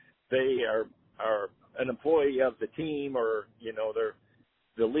where they are an employee of the team or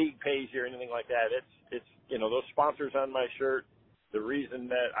the league pays you or anything like that. It's those sponsors on my shirt. The reason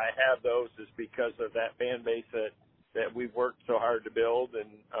that I have those is because of that fan base that we've worked so hard to build, and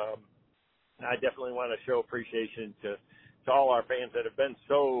I definitely want to show appreciation to all our fans that have been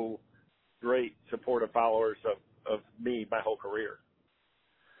so great supportive followers of me my whole career.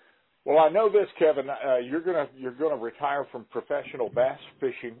 Well, I know this, Kevin. You're gonna retire from professional bass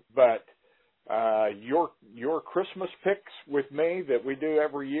fishing, but your Christmas picks with me that we do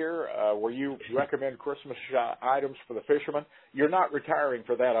every year, where you recommend Christmas items for the fishermen. You're not retiring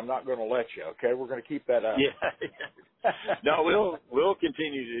for that. I'm not going to let you. Okay, we're going to keep that up. Yeah. No, we'll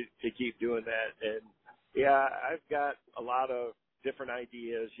continue to keep doing that. And yeah, I've got a lot of different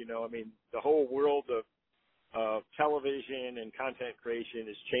ideas. I mean, the whole world of television and content creation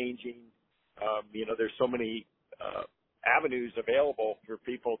is changing. There's so many avenues available for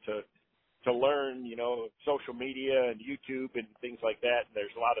people to learn, social media and YouTube and things like that. And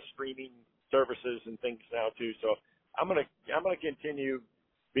there's a lot of streaming services and things now too. So I'm gonna continue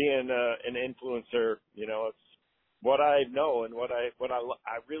being an influencer. It's what I know and what I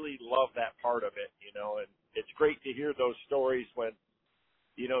really love that part of it. And it's great to hear those stories when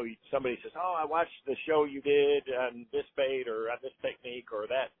somebody says, "Oh, I watched the show you did on this bait or on this technique or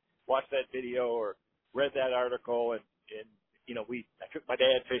that. Watched that video or read that article and I took my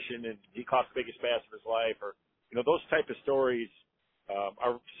dad fishing and he caught the biggest bass of his life," or, those type of stories,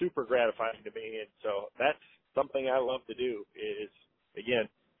 are super gratifying to me. And so that's something I love to do is, again,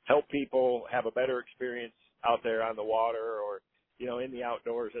 help people have a better experience out there on the water or, in the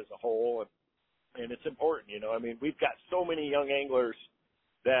outdoors as a whole. And it's important, I mean, we've got so many young anglers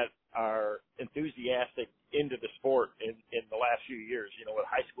that are enthusiastic into the sport in the last few years, with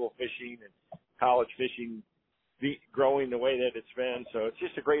high school fishing and college fishing growing the way that it's been. So it's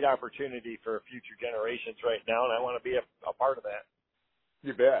just a great opportunity for future generations right now, and I want to be a part of that.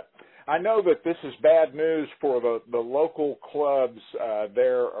 You bet. I know that this is bad news for the local clubs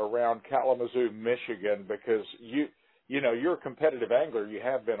there around Kalamazoo, Michigan, because you're a competitive angler. You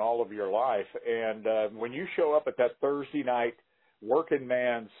have been all of your life. And when you show up at that Thursday night working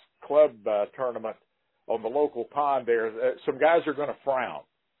man's club tournament on the local pond there, some guys are going to frown.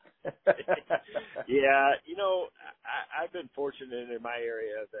 Yeah, I've been fortunate in my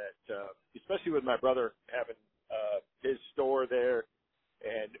area that, especially with my brother having his store there,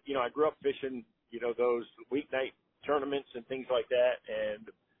 and I grew up fishing, those weeknight tournaments and things like that, and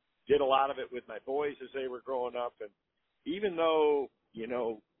did a lot of it with my boys as they were growing up. And even though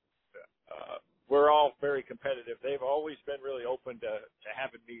we're all very competitive, they've always been really open to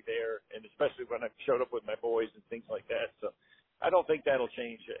having me there, and especially when I showed up with my boys and things like that. So I don't think that'll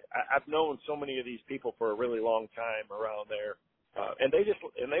change. I've known so many of these people for a really long time around there, and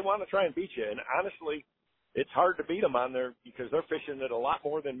they want to try and beat you. And honestly, it's hard to beat them on there because they're fishing it a lot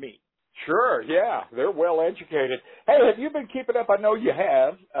more than me. Sure, yeah, they're well educated. Hey, have you been keeping up? I know you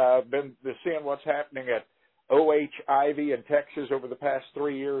have been seeing what's happening at OH Ivy in Texas over the past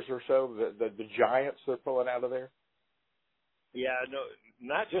 3 years or so. The giants they're pulling out of there. Yeah, no,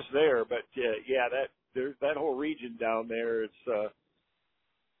 not just there, but there's that whole region down there. It's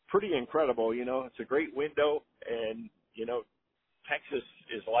pretty incredible. It's a great window, and Texas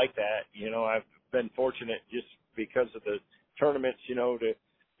is like that. I've been fortunate just because of the tournaments,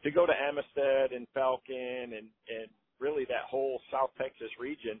 to go to Amistad and Falcon and really that whole South Texas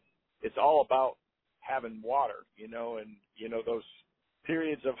region. It's all about having water, and those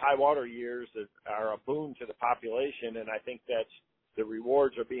periods of high water years that are a boon to the population. And I think that's the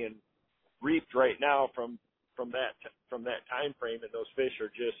rewards are being reaped right now from that time frame. And those fish are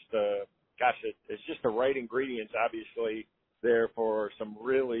just, it's just the right ingredients, obviously, there for some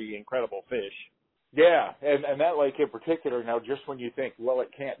really incredible fish. Yeah, and that lake in particular, now just when you think, well,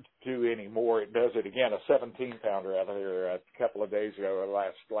 it can't do any more, it does it again. A 17-pounder out of here a couple of days ago,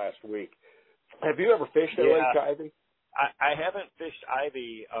 last week. Have you ever fished at Lake Ivy? I haven't fished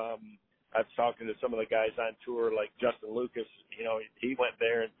Ivy. I was talking to some of the guys on tour, like Justin Lucas. He went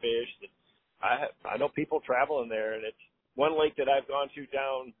there and fished. And I know people traveling there, and it's one lake that I've gone to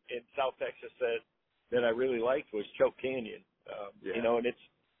down in South Texas that I really liked was Choke Canyon. And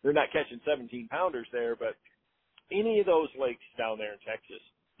they're not catching 17-pounders there, but any of those lakes down there in Texas,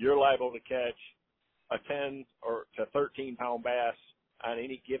 you're liable to catch a 10 or to 13-pound bass on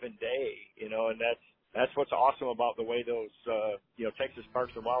any given day, and that's what's awesome about the way those, Texas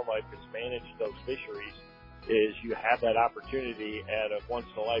Parks and Wildlife has managed those fisheries is you have that opportunity at a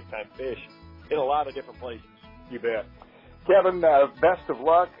once-in-a-lifetime fish in a lot of different places. You bet. Kevin, best of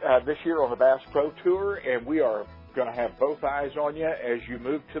luck this year on the Bass Pro Tour, and we are going to have both eyes on you as you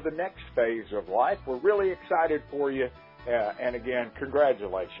move to the next phase of life. We're really excited for you, and again,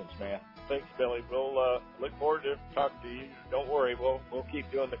 congratulations, man. Thanks, Billy. We'll look forward to talking to you. Don't worry, we'll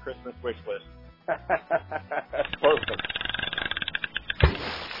keep doing the Christmas wish list. Perfect.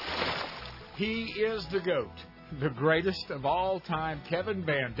 He is the GOAT, the greatest of all time, Kevin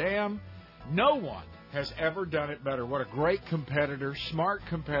Van Dam. No one has ever done it better. What a great competitor, smart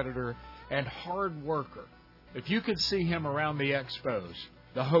competitor, and hard worker. If you could see him around the expos,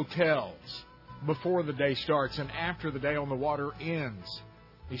 the hotels, before the day starts and after the day on the water ends.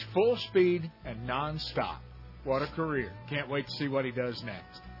 He's full speed and nonstop. What a career. Can't wait to see what he does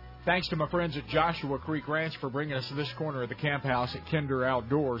next. Thanks to my friends at Joshua Creek Ranch for bringing us to this corner of the camp house at Kinder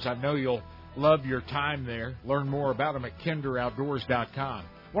Outdoors. I know you'll love your time there. Learn more about them at kinderoutdoors.com.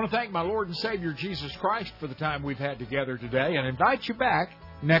 I want to thank my Lord and Savior Jesus Christ for the time we've had together today and invite you back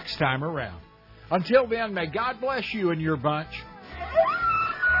next time around. Until then, may God bless you and your bunch.